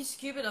 But if you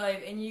scuba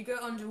dive and you go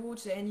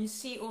underwater and you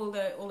see all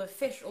the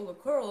fish, all the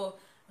coral,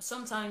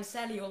 sometimes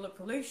sadly all the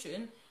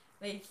pollution,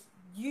 like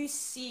you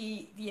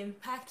see the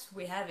impact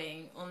we're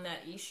having on that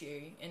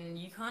issue, and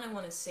you kind of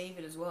want to save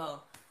it as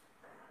well.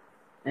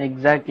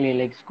 Exactly,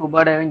 like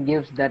scuba diving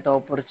gives that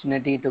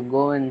opportunity to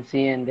go and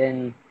see, and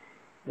then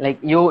like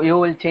you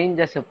will change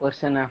as a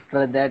person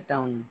after that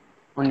on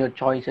your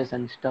choices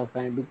and stuff,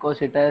 and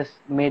because it has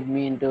made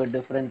me into a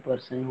different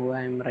person who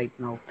I am right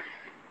now.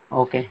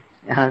 Okay,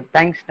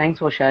 thanks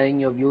for sharing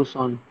your views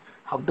on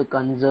how to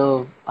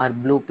conserve our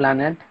blue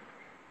planet.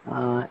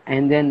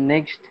 And then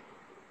next,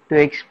 to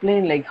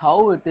explain like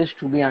how it is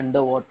to be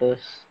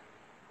underwaters.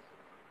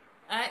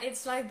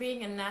 It's like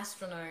being an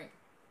astronaut,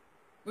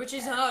 which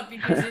is hard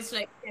because it's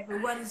like, yeah, but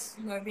what is,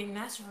 you know, being an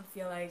astronaut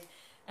feel like?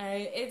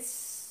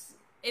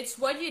 It's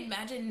what you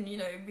imagine, you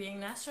know, being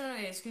an astronaut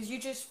is, because you're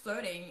just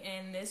floating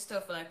and there's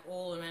stuff like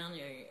all around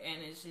you,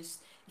 and it's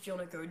just, if you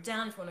want to go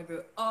down, if you want to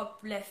go up,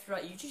 left,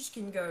 right, you just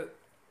can go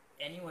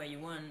anywhere you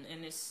want,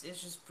 and it's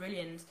just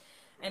brilliant,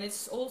 and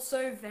it's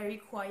also very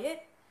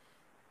quiet,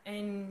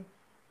 and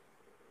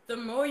the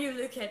more you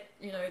look at,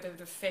 you know,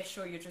 the fish,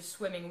 or you're just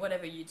swimming,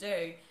 whatever you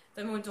do,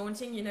 the more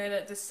daunting, you know,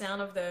 that the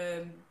sound of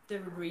the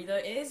breather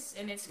is,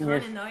 and it's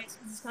kind Yes. of nice.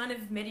 It's kind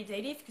of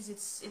meditative because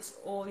it's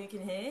all you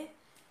can hear,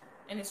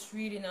 and it's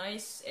really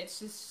nice. It's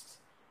just,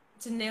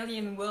 it's an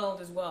alien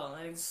world as well,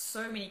 and there's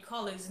so many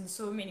colors and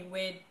so many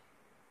weird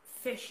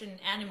fish and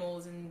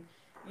animals and,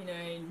 you know,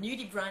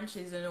 nudie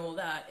branches and all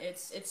that.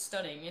 It's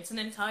stunning. It's an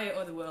entire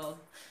other world.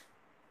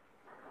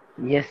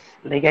 Yes,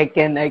 like I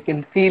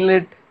can feel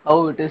it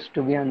how it is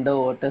to be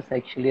underwaters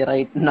actually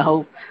right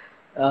now,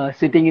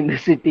 sitting in the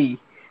city.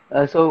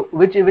 So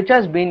which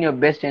has been your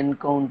best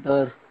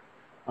encounter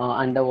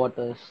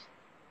underwaters?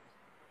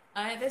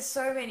 There's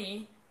so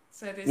many,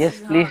 so this Yes,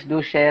 is hard. please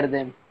do share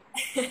them.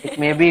 Like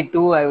maybe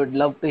two, I would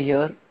love to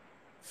hear.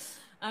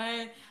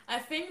 I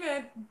think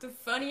that the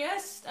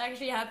funniest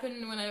actually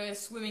happened when I was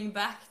swimming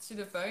back to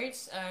the boat.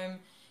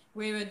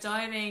 We were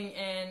diving,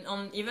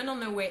 and even on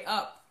the way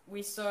up,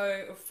 we saw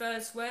a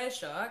first whale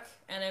shark,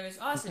 and it was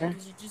awesome Okay.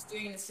 because you're just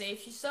doing the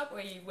safety stop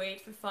where you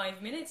wait for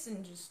 5 minutes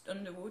and just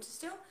underwater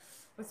still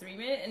for 3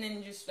 minutes, and then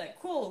you just like,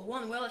 cool,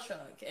 one whale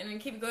shark, and then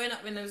keep going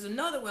up, and there was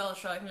another whale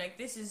shark, and like,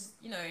 this is,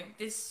 you know,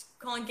 this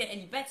can't get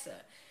any better.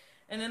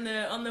 And then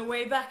on the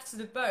way back to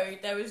the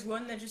boat, there was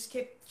one that just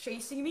kept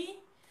chasing me.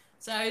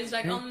 So I was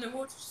like Okay. on the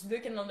water, just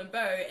looking on the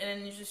boat,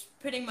 and then just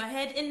putting my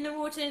head in the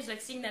water, and just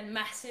like seeing that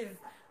massive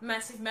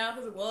mouth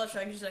of the whale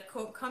shark just like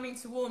coming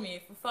toward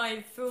me for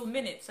 5 full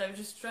minutes. I was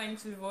just trying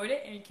to avoid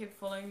it, and he kept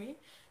following me.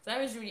 So that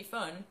was really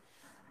fun.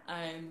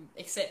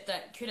 Except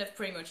that could have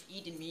pretty much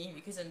eaten me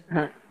because I'm,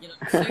 you know,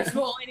 so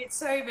small and it's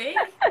so big.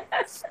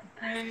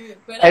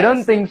 But I that don't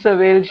was like, think so.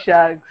 Whale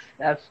sharks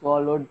have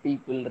swallowed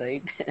people,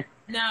 right?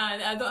 nah,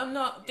 I'm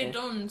not. They Yes.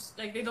 don't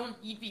like, they don't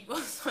eat people,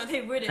 so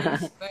they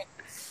wouldn't. But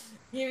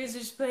he was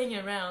just playing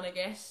around, I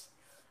guess.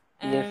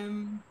 Yes.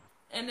 Um,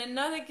 and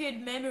another good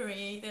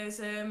memory, there was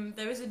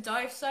a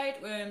dive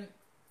site where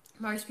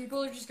most people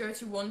would just go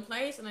to one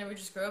place, and I would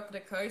just go up the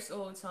coast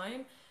all the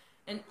time.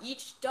 And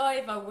each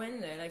dive I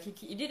went there, like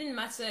it didn't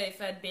matter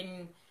if I'd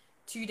been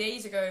 2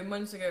 days ago,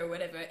 months ago,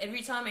 whatever.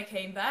 Every time I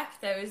came back,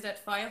 there was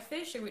that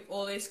firefish that would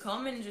always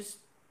come and just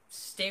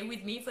stay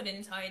with me for the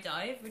entire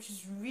dive, which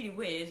is really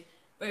weird,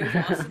 but it was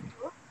awesome.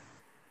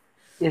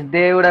 Yes,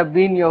 they would have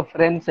been your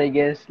friends, I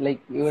guess.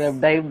 Like you would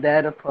have dived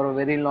there for a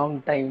very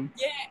long time.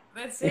 Yeah,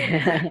 that's it.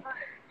 It's like, hi,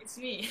 it's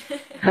me.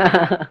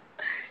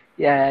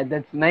 Yeah,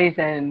 that's nice.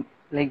 And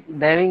like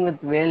diving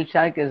with whale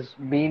shark has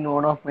been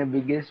one of my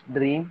biggest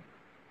dream.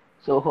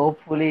 So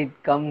hopefully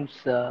it comes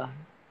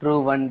true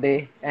one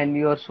day. And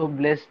you are so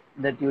blessed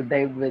that you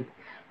dived with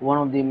one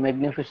of the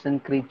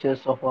magnificent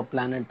creatures of our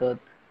planet Earth.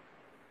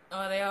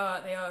 Oh, they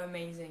are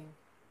amazing.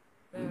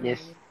 They're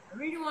Yes. amazing. I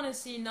really want to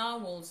see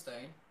narwhals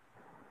though.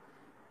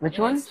 Which You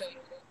know, ones? so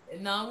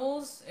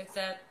narwhals. It's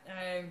that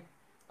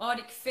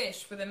Arctic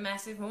fish with a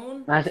massive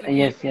horn. It's like a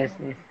Yes, yes,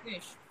 unicorn yes.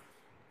 fish.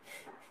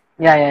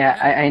 Yeah, yeah, yeah.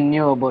 Yeah, I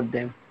knew about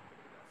them.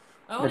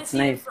 I want to That's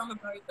see them nice. from a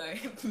boat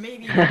though.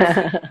 Maybe not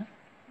sea.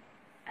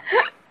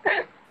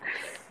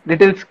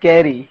 Little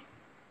scary.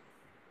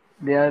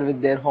 They are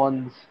with their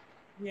horns.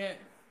 Yeah.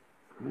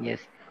 Yes.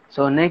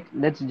 So next,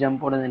 let's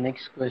jump on to the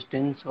next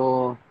question.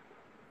 So,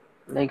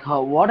 like,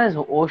 what has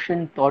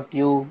ocean taught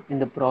you in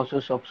the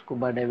process of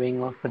scuba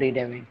diving or free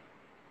diving?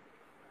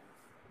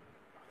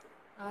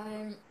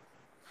 Um,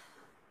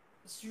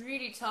 it's a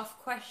really tough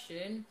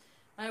question.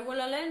 What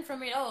I learned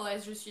from it all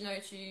is just, you know,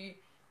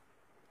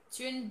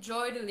 to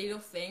enjoy the little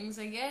things,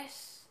 I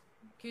guess.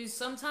 Because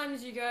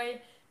sometimes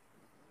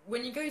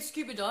when you go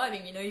scuba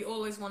diving, you know, you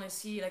always want to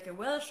see like a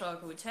whale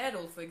shark or a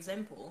turtle, for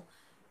example.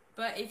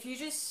 But if you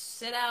just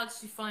set out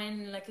to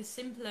find like a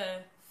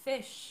simpler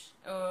fish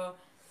or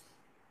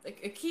like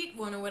a cute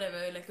one or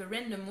whatever, like a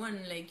random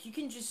one, like you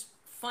can just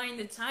find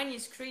the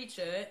tiniest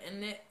creature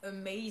and they're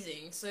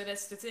amazing. So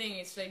that's the thing.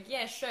 It's like,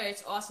 yeah, sure,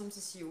 it's awesome to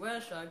see a whale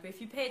shark, but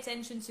if you pay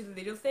attention to the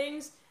little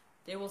things,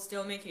 they will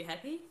still make you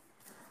happy.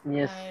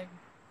 Yes. Um,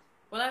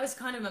 well, I was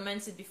kind of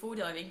momented before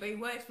diving, but it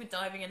works with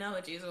diving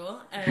analogy as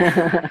well.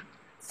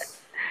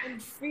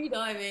 And free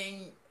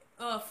diving,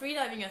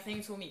 I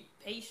think taught me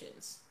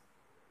patience.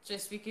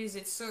 Just because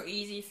it's so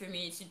easy for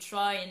me to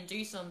try and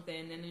do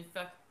something, and if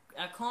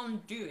I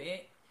can't do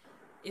it,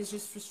 it's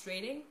just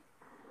frustrating.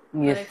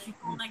 But Yes. like you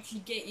can't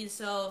actually get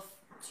yourself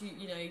to,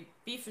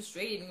 be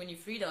frustrated when you're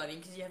freediving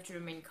because you have to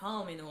remain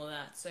calm and all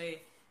that. So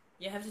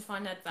you have to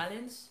find that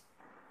balance.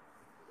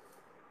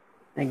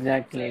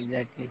 So Exactly,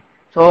 exactly.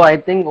 So I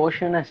think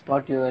ocean has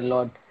taught you a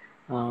lot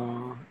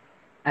uh,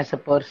 as a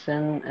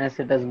person, as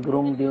it has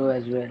groomed you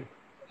as well.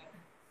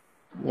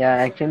 Yeah, for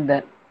sure. actually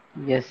that,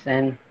 yes,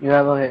 and you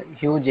have a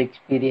huge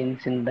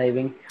experience in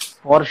diving.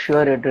 For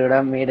sure, it would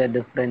have made a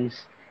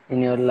difference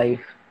in your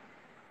life.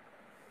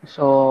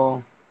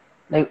 So,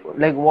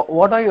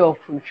 what are your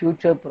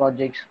future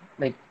projects?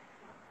 Like,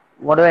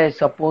 what are I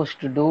supposed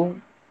to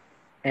do?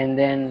 And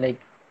then,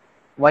 like,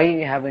 why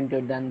haven't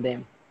you done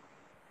them?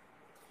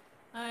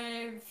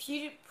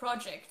 Few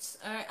projects.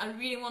 I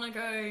really want to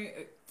go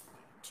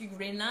to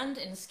Greenland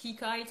and ski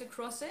kite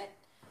across it,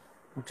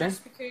 Okay.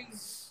 just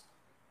because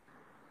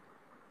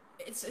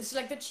it's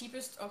like the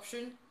cheapest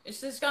option.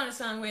 It's just gonna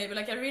sound weird, but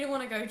like I really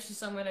want to go to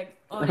somewhere like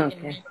Arctic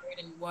and Okay. remote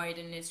and wide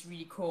and it's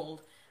really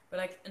cold. But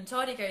like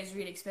Antarctica is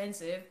really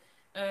expensive.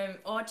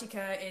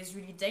 Arctica is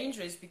really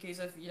dangerous because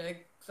of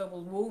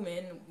global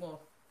warming,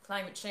 well,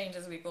 climate change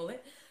as we call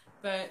it.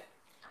 But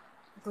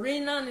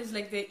Greenland is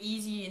like the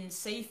easy and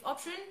safe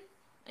option.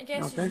 I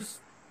guess you Okay.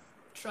 just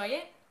try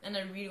it, and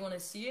I really want to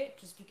see it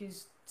just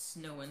because there's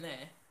no one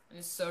there and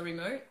it's so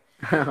remote.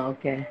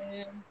 Okay.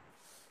 Um,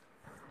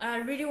 I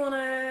really want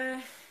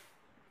to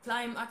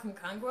climb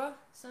Aconcagua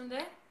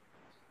someday,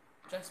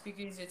 just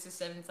because it's a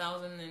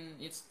 7,000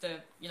 and it's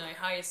the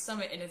highest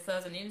summit in the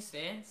southern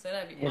hemisphere, so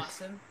that'd be Yes.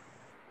 awesome.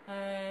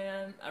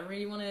 I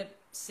really want to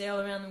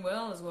sail around the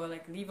world as well,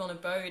 like live on a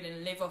boat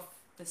and live off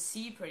the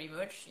sea pretty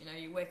much.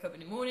 You wake up in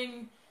the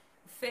morning,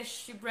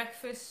 fish, your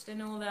breakfast,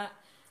 and all that.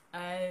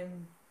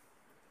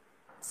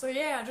 So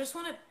yeah, I just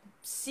want to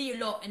see a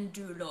lot and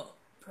do a lot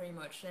pretty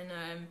much,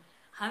 and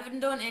haven't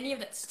done any of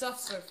that stuff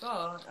so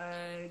far,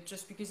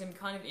 just because I'm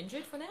kind of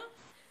injured for now.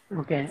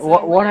 Okay.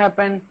 So What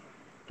happened?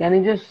 Can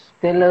you just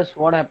tell us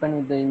what happened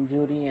with the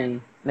injury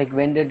and like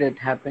when did it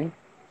happen?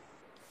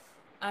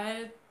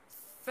 Uh,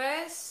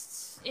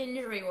 first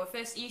injury or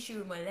first issue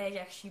with my leg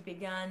actually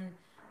began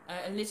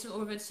a little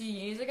over 2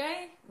 years ago.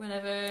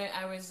 Whenever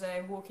I was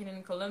walking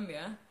in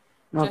Colombia,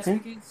 just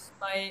Okay. because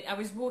I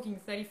was walking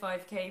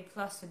 35k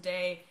plus a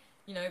day,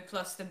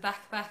 plus the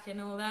backpack and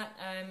all that.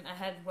 I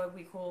had what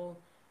we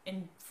call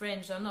in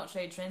French. I'm not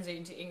sure it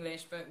translates into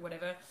English, but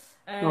whatever.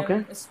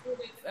 Okay. A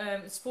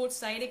sports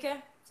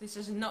sciatica. So this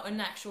is not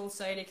an actual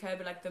sciatica,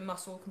 but like the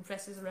muscle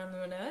compresses around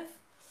the nerve.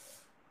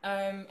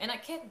 And I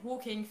kept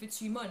walking for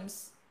 2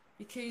 months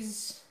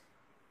because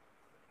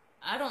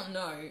I don't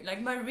know.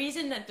 Like my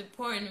reason at the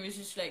point was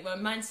just like my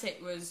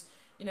mindset was,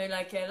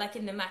 like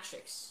in the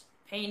Matrix,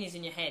 pain is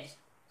in your head.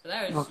 So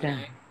that was,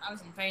 Okay. I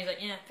was in pain. Like,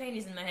 yeah, pain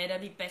is in my head. I'll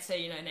be better,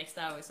 next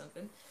hour or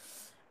something.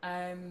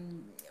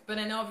 But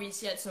then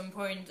obviously at some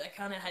point I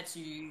kind of had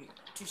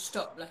to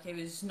stop. Like it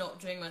was not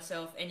doing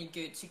myself any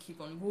good to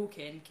keep on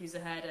walking because I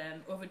had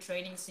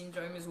overtraining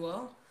syndrome as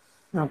well,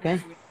 which Okay.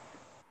 is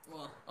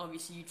well,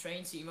 obviously you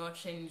train too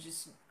much and it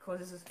just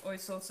causes all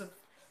sorts of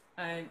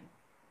uh,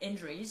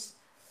 injuries.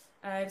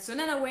 So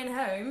then I went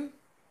home,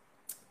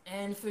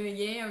 and for a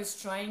year I was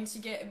trying to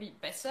get a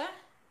bit better.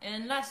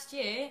 And last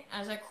year,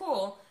 as I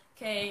call,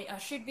 okay, I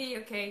should be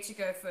okay to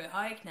go for a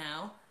hike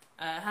now.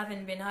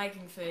 Haven't been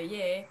hiking for a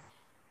year.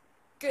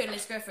 Good,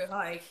 let's go for a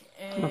hike.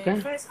 And Okay.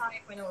 first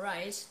hike went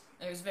alright.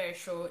 It was very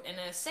short, and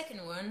the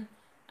second one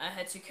I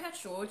had to cut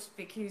short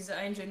because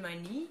I injured my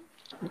knee.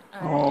 Uh,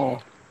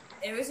 Oh.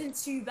 it wasn't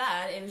too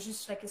bad. It was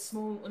just like a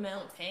small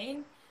amount of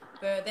pain.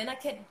 But then I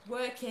kept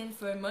working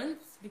for a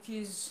month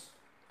because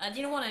I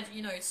didn't want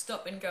to,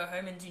 stop and go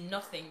home and do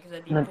nothing because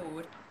I'd be No.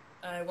 bored.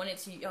 I wanted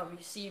to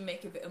obviously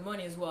make a bit of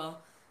money as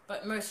well,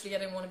 but mostly I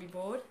didn't want to be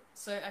bored.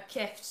 So I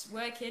kept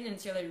working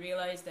until I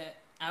realized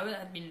that I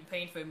had been in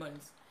pain for a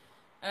month.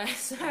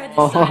 So I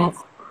decided Oh.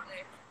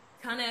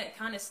 to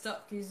kind of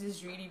stop because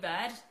it's really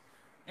bad.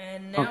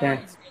 And now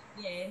Okay. it's been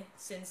a year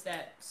since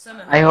that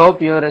summer I hike.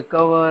 hope you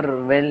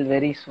recover well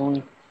very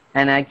soon.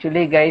 And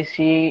actually, guys,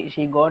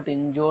 she got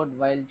injured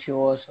while she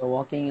was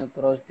walking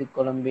across the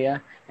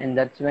Colombia, and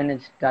that's when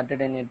it started,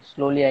 and it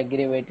slowly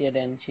aggravated,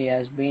 and she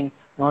has been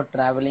not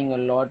traveling a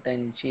lot,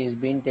 and she has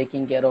been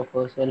taking care of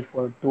herself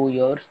for 2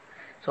 years.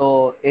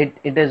 So it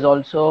is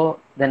also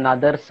the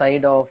other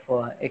side of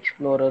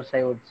explorers,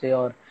 I would say,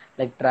 or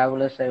like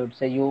travelers, I would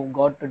say. You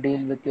got to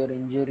deal with your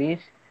injuries,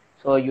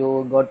 so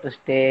you got to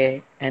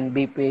stay and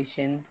be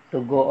patient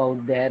to go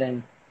out there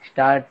and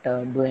start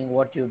doing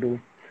what you do.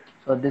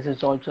 So this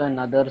is also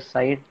another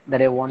side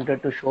that I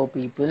wanted to show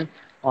people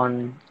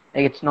on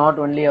Like it's not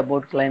only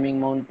about climbing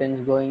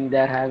mountains, going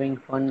there, having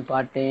fun,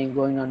 partying,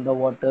 going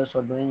underwater,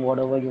 or doing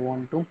whatever you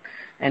want to,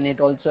 and it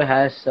also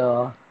has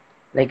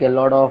like a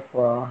lot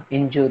of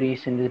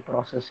injuries in the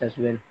process as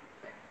well.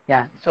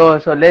 Yeah, so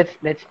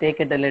let's take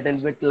it a little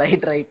bit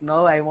light right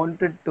now. I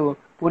wanted to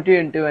put you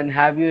into an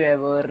have you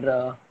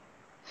ever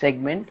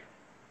segment.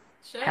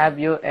 Sure. Have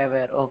you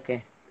ever?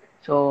 Okay.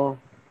 So,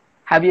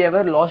 have you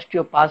ever lost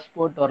your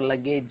passport or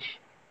luggage?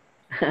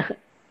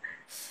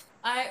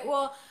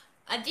 Well,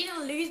 I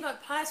didn't lose my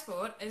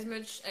passport as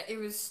much. It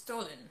was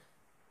stolen.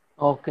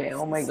 Okay.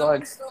 Oh So my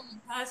God, someone stole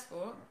my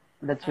passport.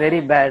 that's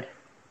very Uh, bad.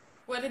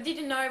 well, they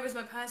didn't know it was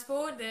my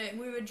passport.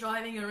 We were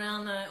driving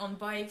around on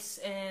bikes,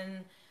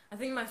 and I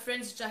think my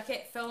friend's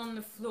jacket fell on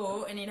the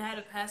floor, and it had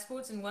a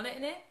passport and wallet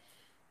in it.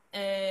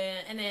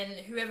 And then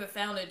whoever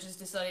found it just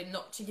decided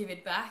not to give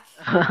it back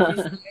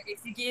because you know,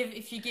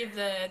 if you give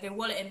the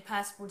wallet and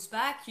passports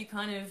back, you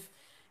kind of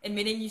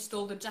admitting you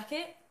stole the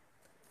jacket.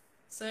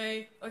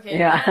 So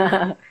okay,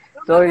 Yeah. I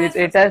got So my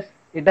it passport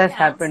has out.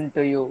 happened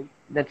to you.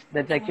 That's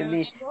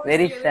actually And what was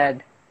very the other one?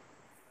 sad.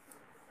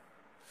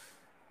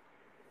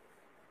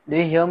 Do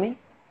you hear me?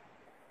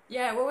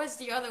 Yeah, what was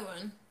the other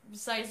one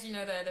besides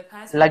the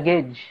passport?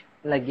 Luggage.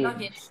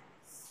 Luggage.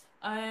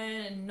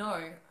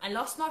 No, I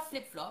lost my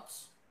flip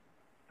flops,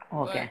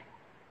 but Okay.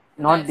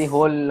 Not the that's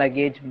whole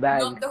luggage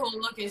bag. not the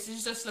whole luggage.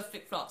 It's just the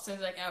flip flops. I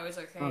was like, I was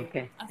okay.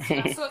 Okay.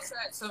 I thought so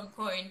at some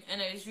point,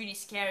 and it was really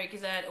scary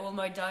because I had all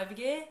my diver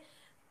gear.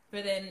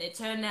 But then it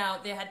turned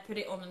out they had put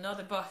it on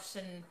another bus,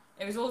 and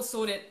it was all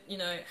sorted,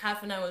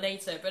 half an hour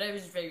later. But it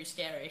was very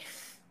scary.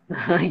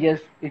 Yes,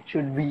 it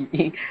should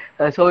be.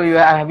 So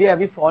have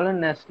you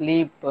fallen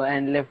asleep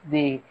and left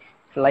the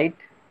flight?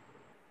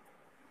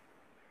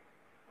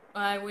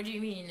 What do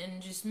you mean?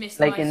 And just missed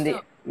Like my in the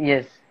stuff?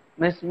 yes,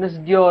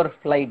 missed your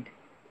flight.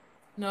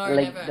 No,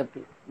 Like never.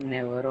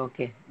 never.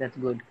 Okay, that's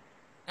good.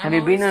 Have I'm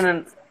you been always on too,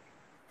 an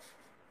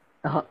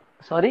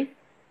sorry?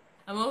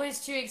 I'm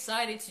always too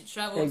excited to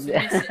travel to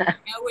miss it.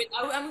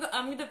 Exa-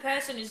 I'm the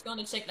person who's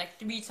gonna check like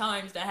 3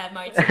 times that I have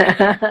my ticket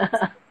and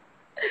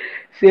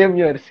Same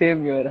here,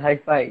 same here. High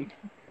five.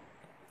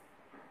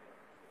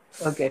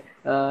 Okay.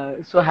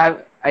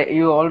 So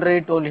you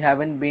already told you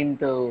haven't been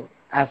to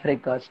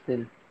Africa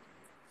still?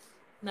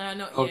 no,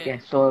 not yet. Okay.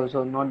 So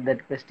not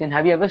that question.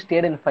 Have you ever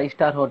stayed in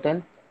five-star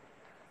hotel?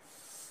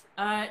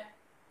 Uh,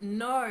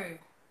 no.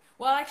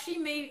 Well, actually,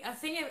 maybe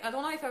I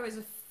don't know if I was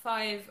a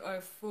 5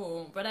 or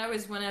 4, but I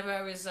was whenever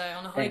I was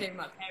on a Like holiday with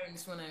my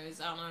parents when I was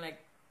I don't know like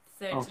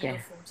 13 or okay.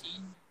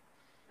 14.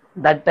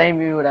 That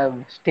time you would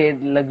have stayed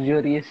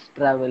luxurious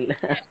travel.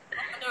 Yeah.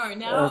 Oh, no,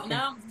 now Okay.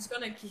 now I'm just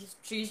gonna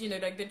choose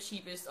like the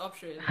cheapest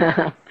option.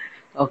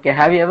 Okay.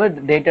 Have you ever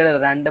dated a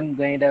random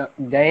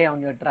guy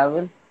on your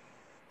travel?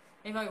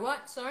 If I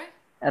what? Sorry.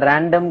 A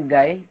random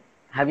guy?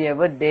 Have you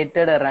ever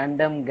dated a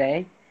random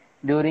guy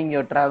during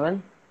your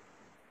travel?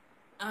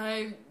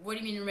 What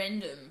do you mean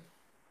random?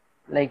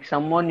 Like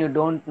someone you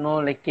don't know,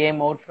 like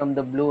came out from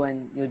the blue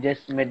and you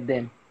just met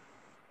them.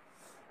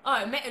 Oh,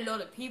 I met a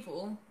lot of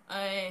people.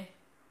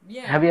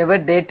 Yeah, Have you ever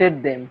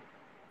dated them?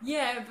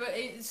 yeah, but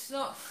it's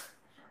not.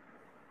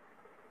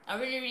 I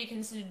wouldn't really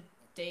consider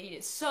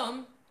dated.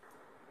 Some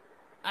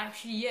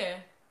actually, yeah.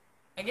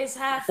 I guess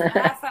half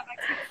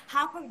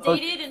I've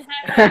Okay. dated and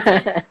half I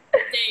didn't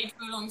date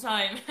for a long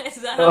time.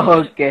 Is that how you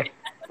want to put Okay.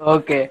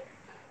 Okay.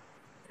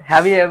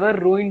 Have you ever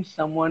ruined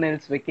someone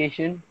else's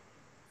vacation?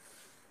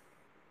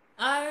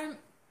 it?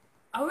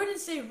 I wouldn't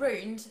say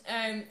ruined.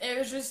 It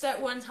was just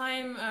that one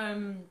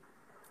time.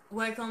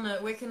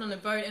 Working on a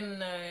boat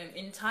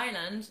in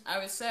Thailand. I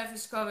was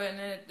surface cover, and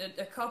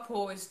a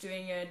couple was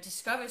doing a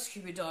discover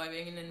scuba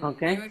diving, and then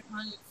they Okay. were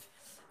kind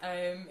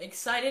of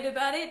excited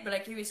about it, but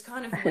like it was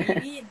kind of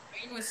wavy, and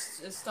rain was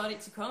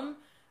started to come.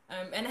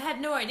 And I had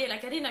no idea,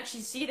 like I didn't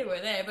actually see they were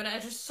there, but I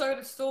just saw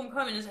the storm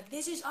coming. And I was like,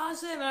 "This is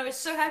awesome!" And I was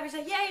so happy. I was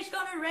like, "Yeah, it's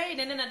gonna rain!"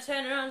 And then I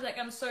turned around, I was like,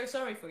 "I'm so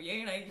sorry for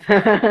you, like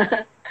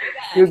so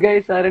You bad."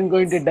 guys aren't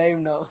going to dive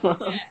now.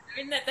 Yeah,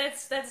 I mean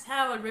that's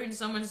how I ruin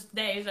someone's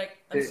day. It's like,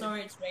 I'm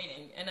sorry it's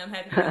raining, and I'm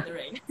happy you got the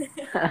rain.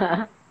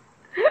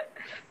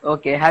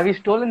 Okay. Have you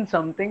stolen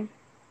something?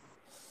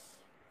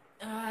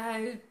 uh,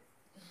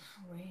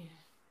 wait.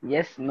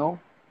 Yes, no.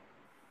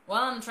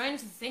 Well, I'm trying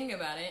to think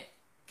about it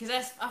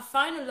because I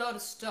find a lot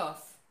of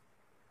stuff.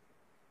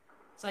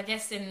 So I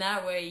guess in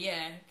that way,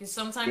 yeah. Because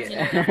sometimes I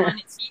Yeah. find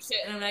a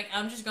T-shirt and I'm like,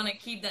 I'm just gonna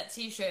keep that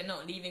T-shirt,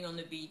 not leaving on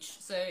the beach.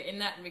 So in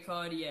that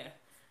regard, yeah.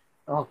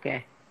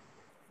 Okay.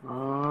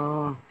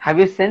 Have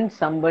you sent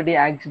somebody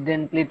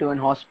accidentally to an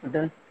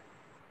hospital,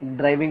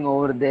 driving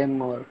over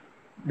them or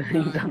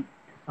doing No. some?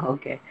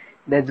 Okay,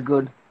 that's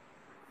good.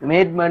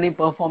 Made money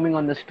performing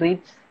on the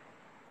streets?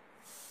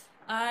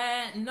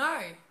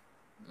 No,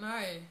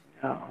 no.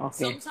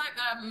 Okay,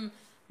 Sometimes,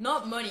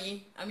 not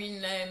money. I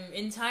mean,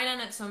 in Thailand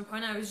at some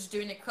point I was just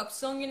doing a cup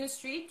song in the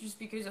street just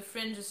because a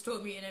friend just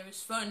taught me and it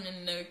was fun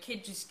and the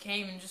kid just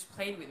came and just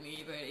played with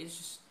me. But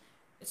it's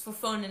for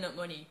fun and not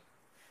money.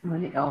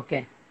 money.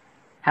 Okay.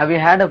 Have you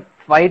had a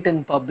fight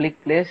in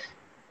public place?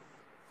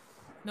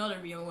 Not a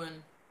real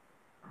one.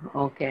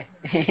 Okay.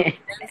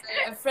 There's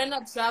a friend I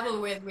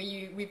travel with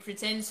where we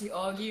pretend to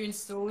argue in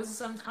stores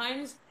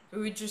sometimes. We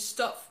would just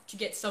stop to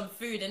get some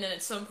food, and then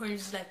at some point,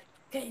 just like,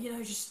 okay,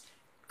 just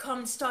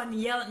come start and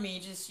yell at me,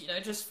 just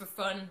just for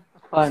fun,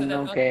 so Fun.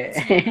 that I can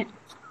see Okay.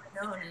 what's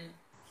going on. And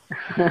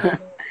I don't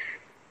know.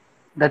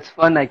 That's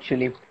fun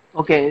actually.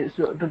 Okay,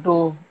 so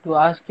to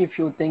ask you a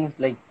few things,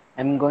 like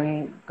I'm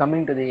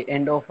coming to the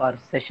end of our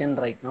session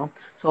right now.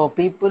 So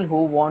people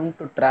who want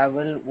to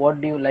travel, what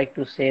do you like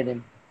to say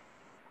them?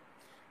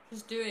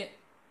 Just do it.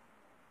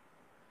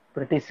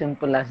 Pretty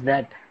simple as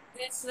that.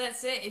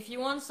 That's it. If you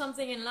want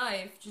something in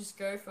life, just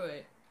go for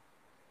it.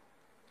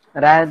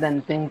 Rather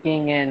than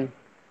thinking and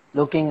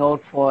looking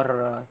out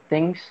for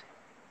things,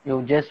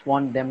 you just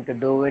want them to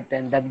do it,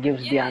 and that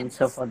gives the Yeah,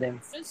 answer for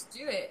them. just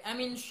do it. I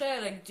mean,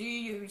 sure, like do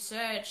your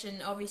research,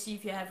 and obviously,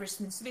 if you have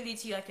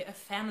responsibility like a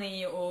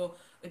family or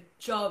a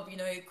job,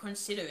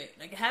 consider it.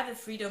 Like, have the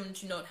freedom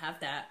to not have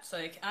that. So,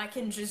 like, I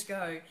can just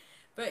go.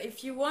 But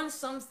if you want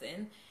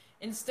something,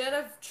 instead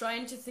of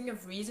trying to think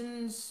of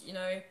reasons,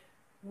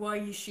 why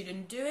you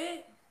shouldn't do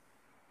it,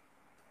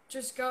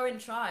 just go and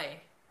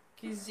try.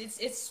 Because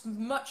it's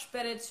much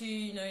better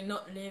to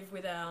not live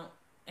without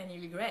any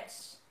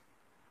regrets.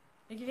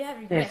 Like if you have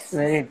Yes, regrets,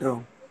 very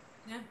true.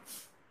 yeah.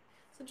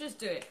 So just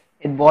do it.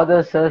 It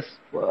bothers us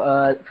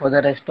for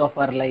the rest of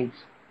our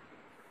lives.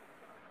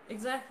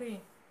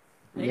 Exactly.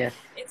 Like Yes.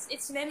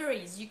 it's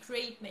memories. You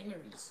create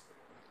memories.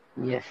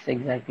 Yes,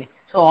 exactly.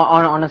 So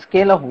on a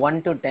scale of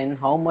 1 to 10,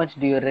 how much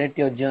do you rate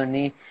your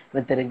journey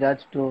with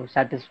regards to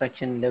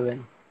satisfaction level?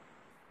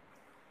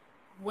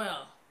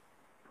 Well,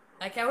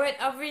 like I would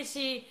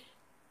obviously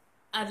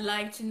I'd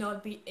like to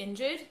not be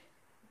injured,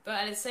 but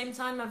at the same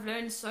time I've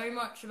learned so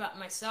much about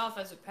myself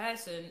as a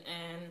person,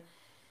 and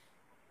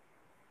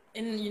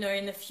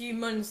in a few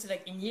months,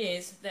 like in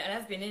years that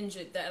I've been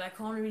injured, that I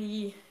can't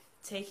really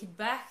take it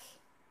back.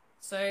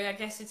 So I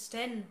guess it's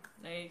 10.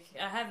 Like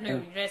I have no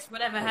And regrets.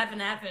 Whatever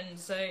happened happened.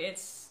 So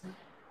it's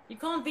you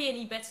can't be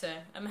any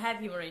better. I'm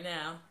happy right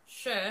now.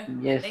 Sure,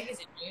 my yes, leg is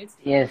injured,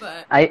 yes,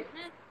 but I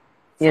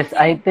yes,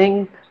 I something.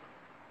 think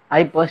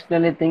I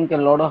personally think a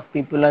lot of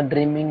people are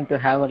dreaming to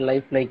have a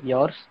life like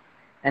yours,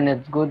 and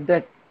it's good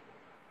that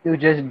you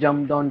just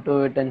jumped onto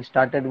it and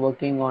started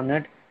working on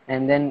it.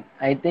 And then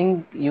I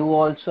think you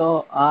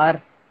also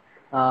are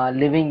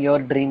living your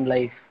dream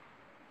life.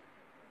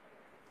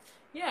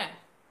 Yeah,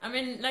 I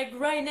mean, like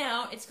right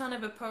now, it's kind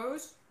of a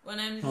pose when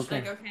I'm just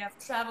Okay. like, okay, I've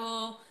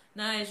traveled.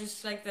 Now it's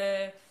just like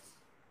the.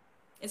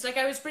 It's like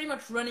I was pretty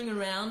much running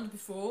around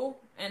before,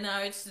 and now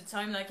it's the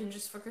time that I can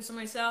just focus on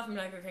myself and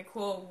be like, okay,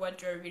 cool. What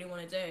do I really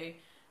want to do?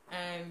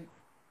 Um.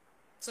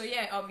 So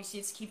yeah, obviously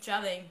it's keep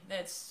traveling.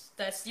 That's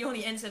the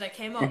only answer that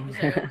came up. Is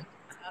like, okay,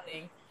 keep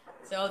traveling.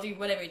 So I'll do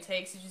whatever it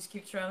takes to just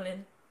keep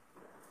traveling.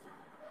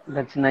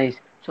 That's nice.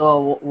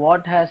 So,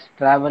 what has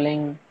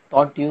traveling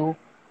taught you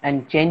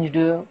and changed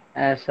you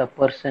as a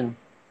person?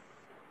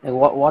 Like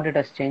what it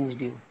has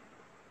changed you?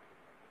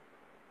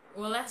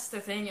 Well, that's the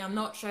thing. I'm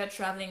not sure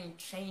traveling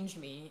changed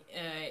me.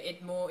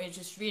 It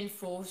just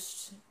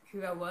reinforced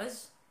who I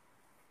was.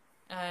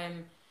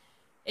 Um,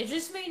 it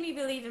just made me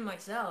believe in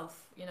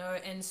myself,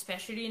 and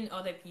especially in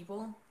other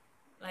people.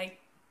 Like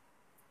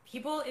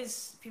people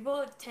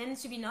tend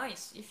to be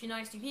nice. If you're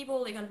nice to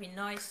people, they're gonna be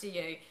nice to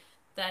you.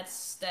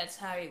 That's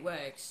how it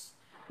works.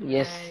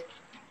 Yes, Uh,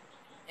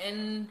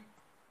 and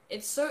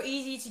it's so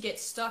easy to get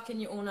stuck in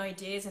your own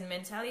ideas and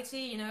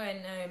mentality,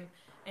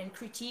 and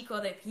critique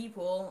other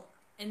people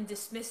and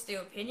dismiss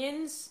their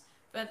opinions.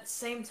 But at the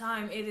same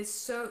time, it is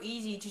so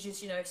easy to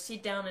just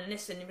sit down and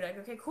listen and be like,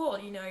 okay, cool,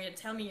 you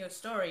tell me your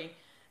story,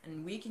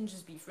 and we can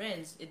just be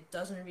friends. It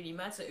doesn't really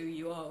matter who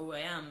you are or who I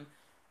am,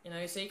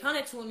 So you kind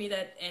of told me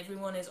that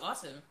everyone is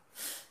awesome,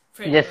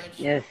 pretty yes, much.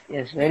 yes,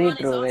 yes. Very Everyone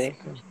is true. Very awesome,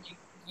 true. and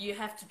you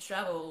have to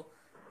travel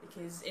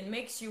because it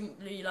makes your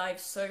life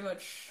so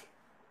much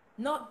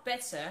not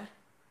better,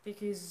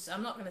 because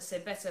I'm not gonna say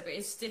better, but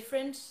it's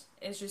different.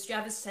 It's just you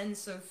have a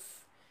sense of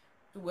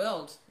the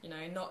world,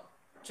 not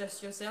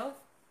just yourself.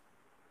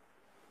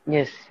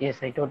 Yes, yes.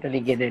 I totally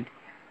get it.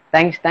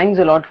 Thanks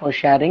a lot for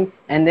sharing.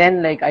 And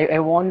then, like, I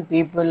want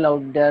people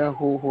out there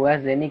who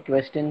has any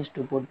questions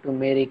to put to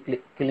Mary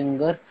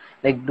Killinger,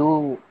 like,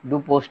 do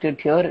post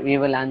it here. We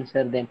will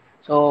answer them.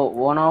 So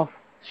one of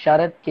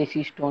Sharath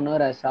Casey Stoner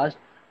has asked,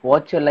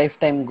 "What's your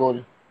lifetime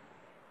goal?"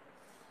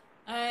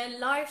 A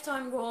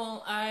lifetime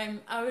goal.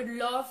 I would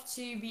love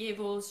to be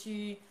able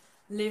to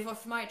live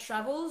off my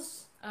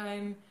travels.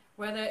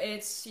 Whether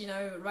it's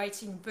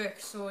writing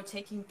books or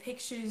taking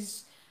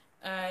pictures.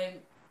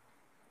 Um,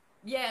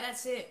 yeah,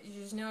 that's it.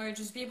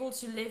 Just be able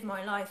to live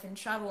my life and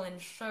travel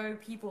and show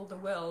people the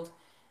world,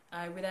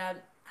 without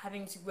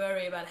having to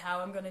worry about how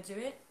I'm gonna do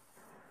it.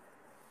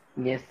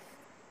 Yes,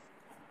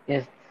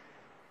 yes.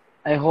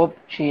 I hope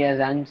she has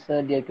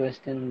answered your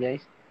question,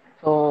 guys.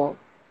 So,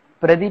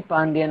 Pradeep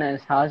Pandian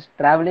has asked,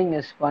 traveling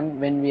is fun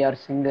when we are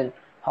single.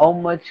 How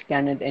much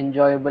can it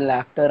enjoyable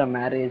after a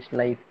marriage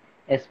life,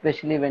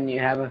 especially when you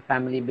have a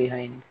family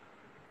behind?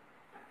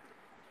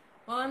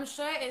 Well, I'm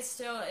sure it's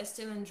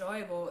still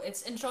enjoyable.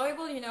 It's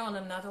enjoyable, on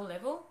another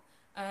level.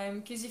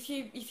 Because if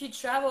you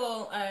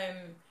travel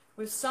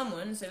with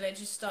someone, so let's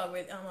just start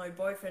with my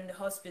boyfriend,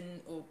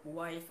 husband, or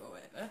wife, or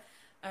whatever.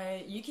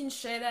 You can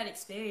share that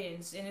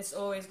experience, and it's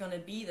always gonna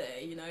be there.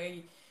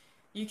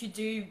 You could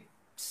do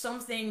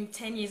something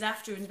 10 years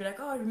afterwards and be like,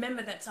 oh, I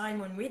remember that time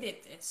when we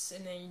did this,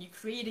 and then you're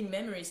creating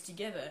memories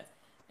together.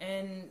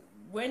 And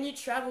when you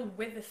travel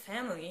with the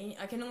family,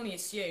 I can only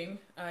assume,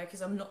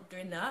 because I'm not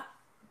doing that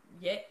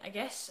yet, I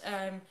guess.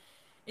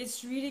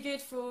 It's really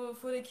good for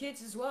the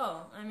kids as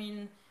well. I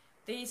mean,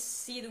 they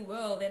see the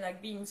world. They're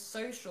like being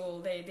social.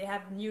 They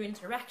have new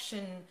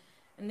interaction,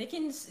 and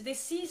they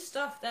see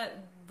stuff that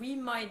we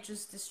might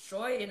just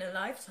destroy in a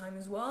lifetime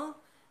as well.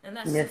 And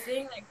that's the Yes,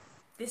 thing. Like,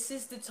 this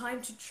is the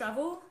time to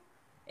travel.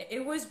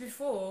 It was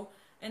before,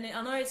 and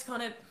I know it's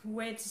kind of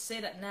weird to say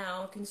that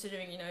now,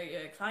 considering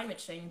climate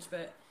change,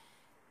 but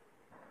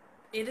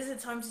it is a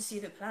time to see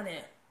the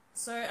planet.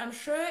 So I'm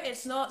sure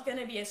it's not going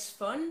to be as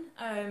fun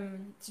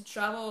to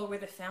travel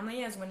with a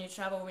family as when you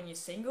travel when you're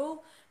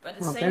single. But at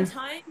the same okay.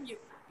 time,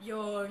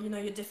 your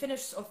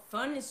definition of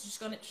fun is just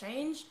going to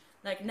change.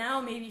 Like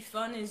now, maybe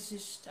fun is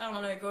just, I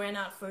don't know, going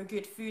out for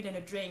good food and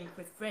a drink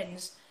with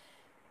friends.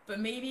 But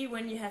maybe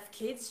when you have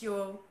kids,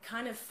 your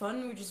kind of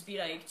fun would just be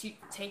like to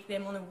take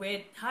them on a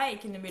weird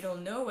hike in the middle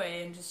of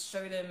nowhere and just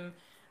show them,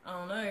 I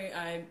don't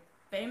know,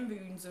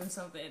 bamboos or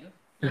something.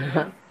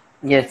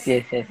 Yes, That's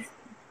yes, yes.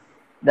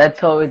 That's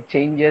how it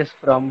changes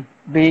from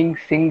being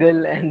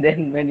single and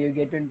then when you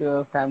get into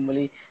a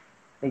family,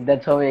 like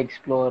that's how we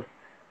explore.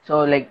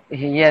 So like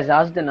he has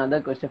asked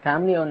another question.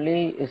 Family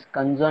only is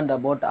concerned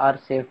about our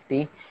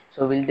safety.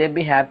 So will they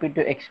be happy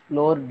to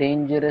explore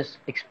dangerous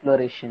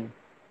exploration?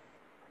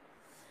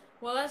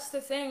 Well, that's the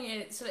thing.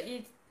 It's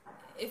like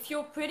if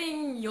you're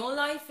putting your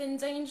life in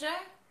danger,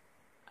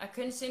 I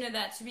consider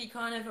that to be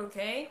kind of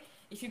okay.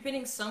 If you're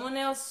putting someone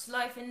else's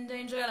life in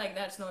danger, like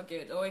that's not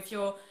good. Or if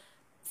you're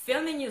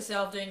filming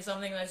yourself doing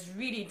something that's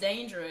really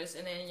dangerous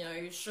and then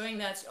you're showing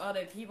that to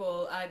other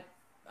people,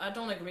 I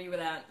don't agree with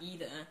that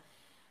either.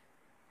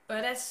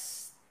 But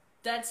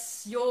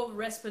that's your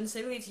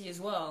responsibility as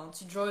well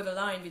to draw the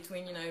line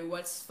between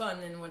what's fun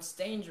and what's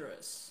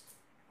dangerous.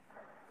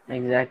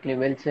 Exactly,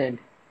 well said.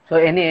 So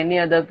any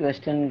other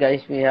question,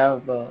 guys? We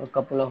have a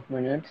couple of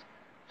minutes.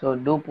 So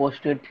do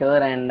post it here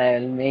and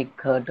I'll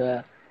make her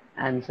to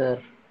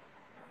answer.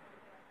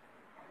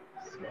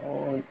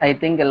 So I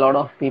think a lot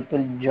of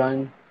people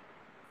join.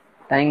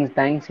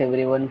 Thanks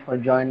everyone for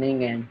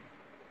joining. And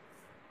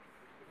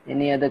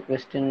any other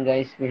question,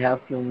 guys? We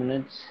have few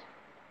minutes.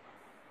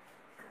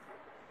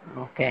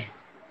 Okay,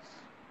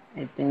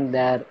 I think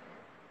there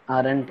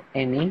aren't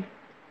any.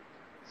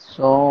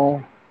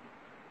 So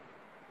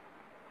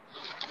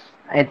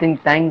I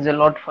think thanks a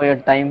lot for your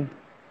time,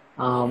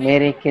 Well, thank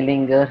Mary you.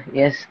 Killinger.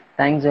 Yes,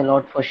 thanks a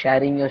lot for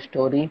sharing your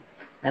story.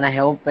 And I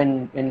hope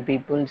when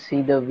people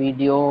see the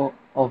video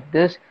of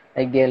this,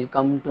 like they'll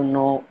come to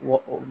know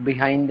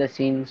behind the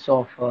scenes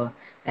of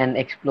an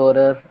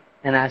explorer,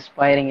 an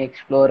aspiring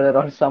explorer,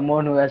 or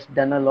someone who has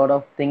done a lot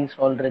of things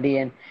already,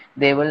 and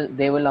they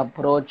will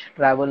approach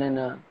travel in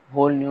a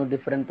whole new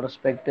different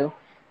perspective.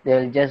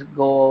 They'll just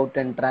go out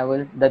and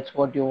travel. That's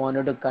what you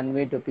wanted to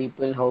convey to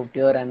people out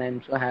here, and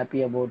I'm so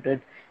happy about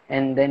it.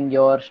 And then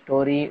your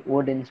story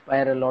would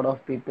inspire a lot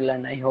of people,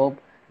 and I hope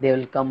they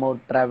will come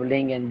out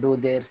traveling and do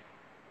their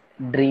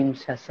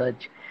dreams as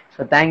such.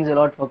 So thanks a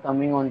lot for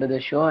coming onto the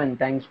show, and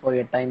thanks for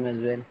your time as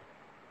well.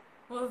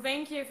 Well,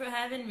 thank you for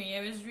having me.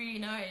 It was really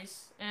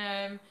nice.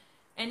 And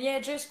yeah,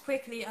 just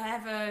quickly, I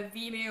have a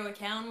Vimeo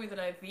account with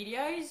like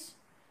videos.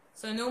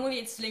 So normally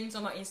it's linked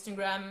on my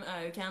Instagram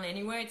account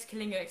anyway. It's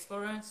Killinger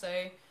Explorer.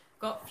 So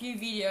got a few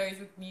videos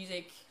with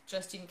music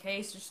just in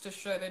case, just to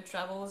show the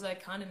travels I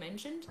kind of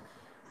mentioned.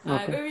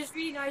 Okay. But it was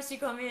really nice to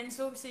come here and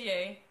talk to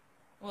you.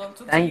 Well, talk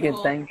to Thank you you.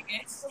 all, Thanks. I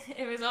guess.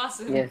 It was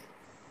awesome. Yes.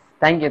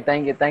 Thank you.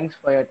 Thank you. Thanks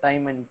for your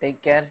time and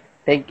take care.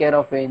 Take care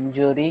of your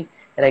injury.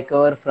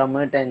 Recover from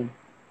it and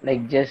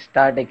like just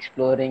start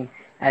exploring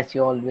as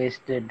you always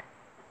did.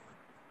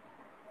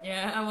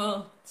 Yeah, I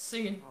will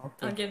soon. I'll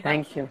Okay. get back.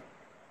 Thank you.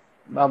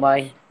 Bye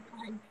bye.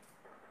 Bye.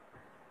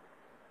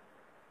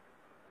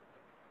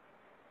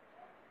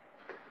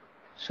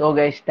 So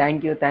guys,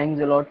 thank you.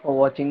 Thanks a lot for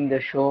watching the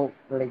show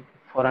like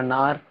for an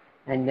hour,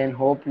 and then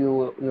hope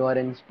you are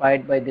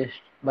inspired by this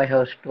by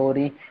her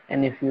story.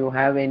 And if you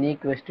have any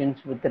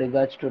questions with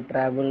regards to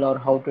travel or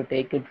how to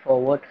take it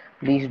forward,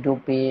 please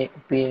do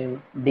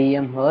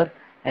DM her,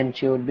 and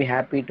she would be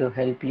happy to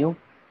help you.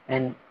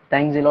 And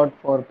thanks a lot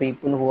for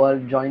people who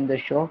have joined the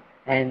show.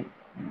 And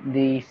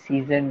the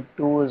season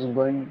 2 is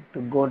going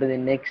to go to the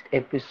next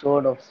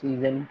episode of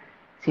season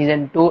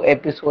 2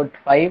 episode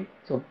 5.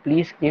 So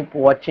please keep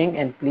watching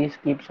and please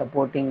keep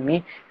supporting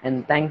me,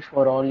 and thanks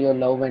for all your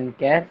love and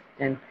care,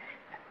 and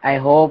I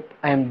hope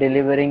I am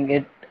delivering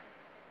it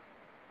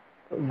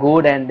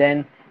good. And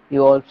then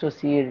you also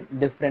see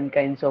different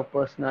kinds of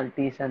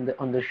personalities and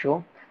on the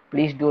show.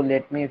 Please do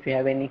let me if you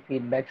have any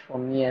feedbacks for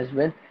me as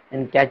well,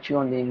 and catch you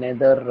on the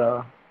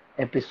another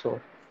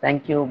episode.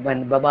 Thank you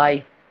and bye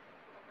bye.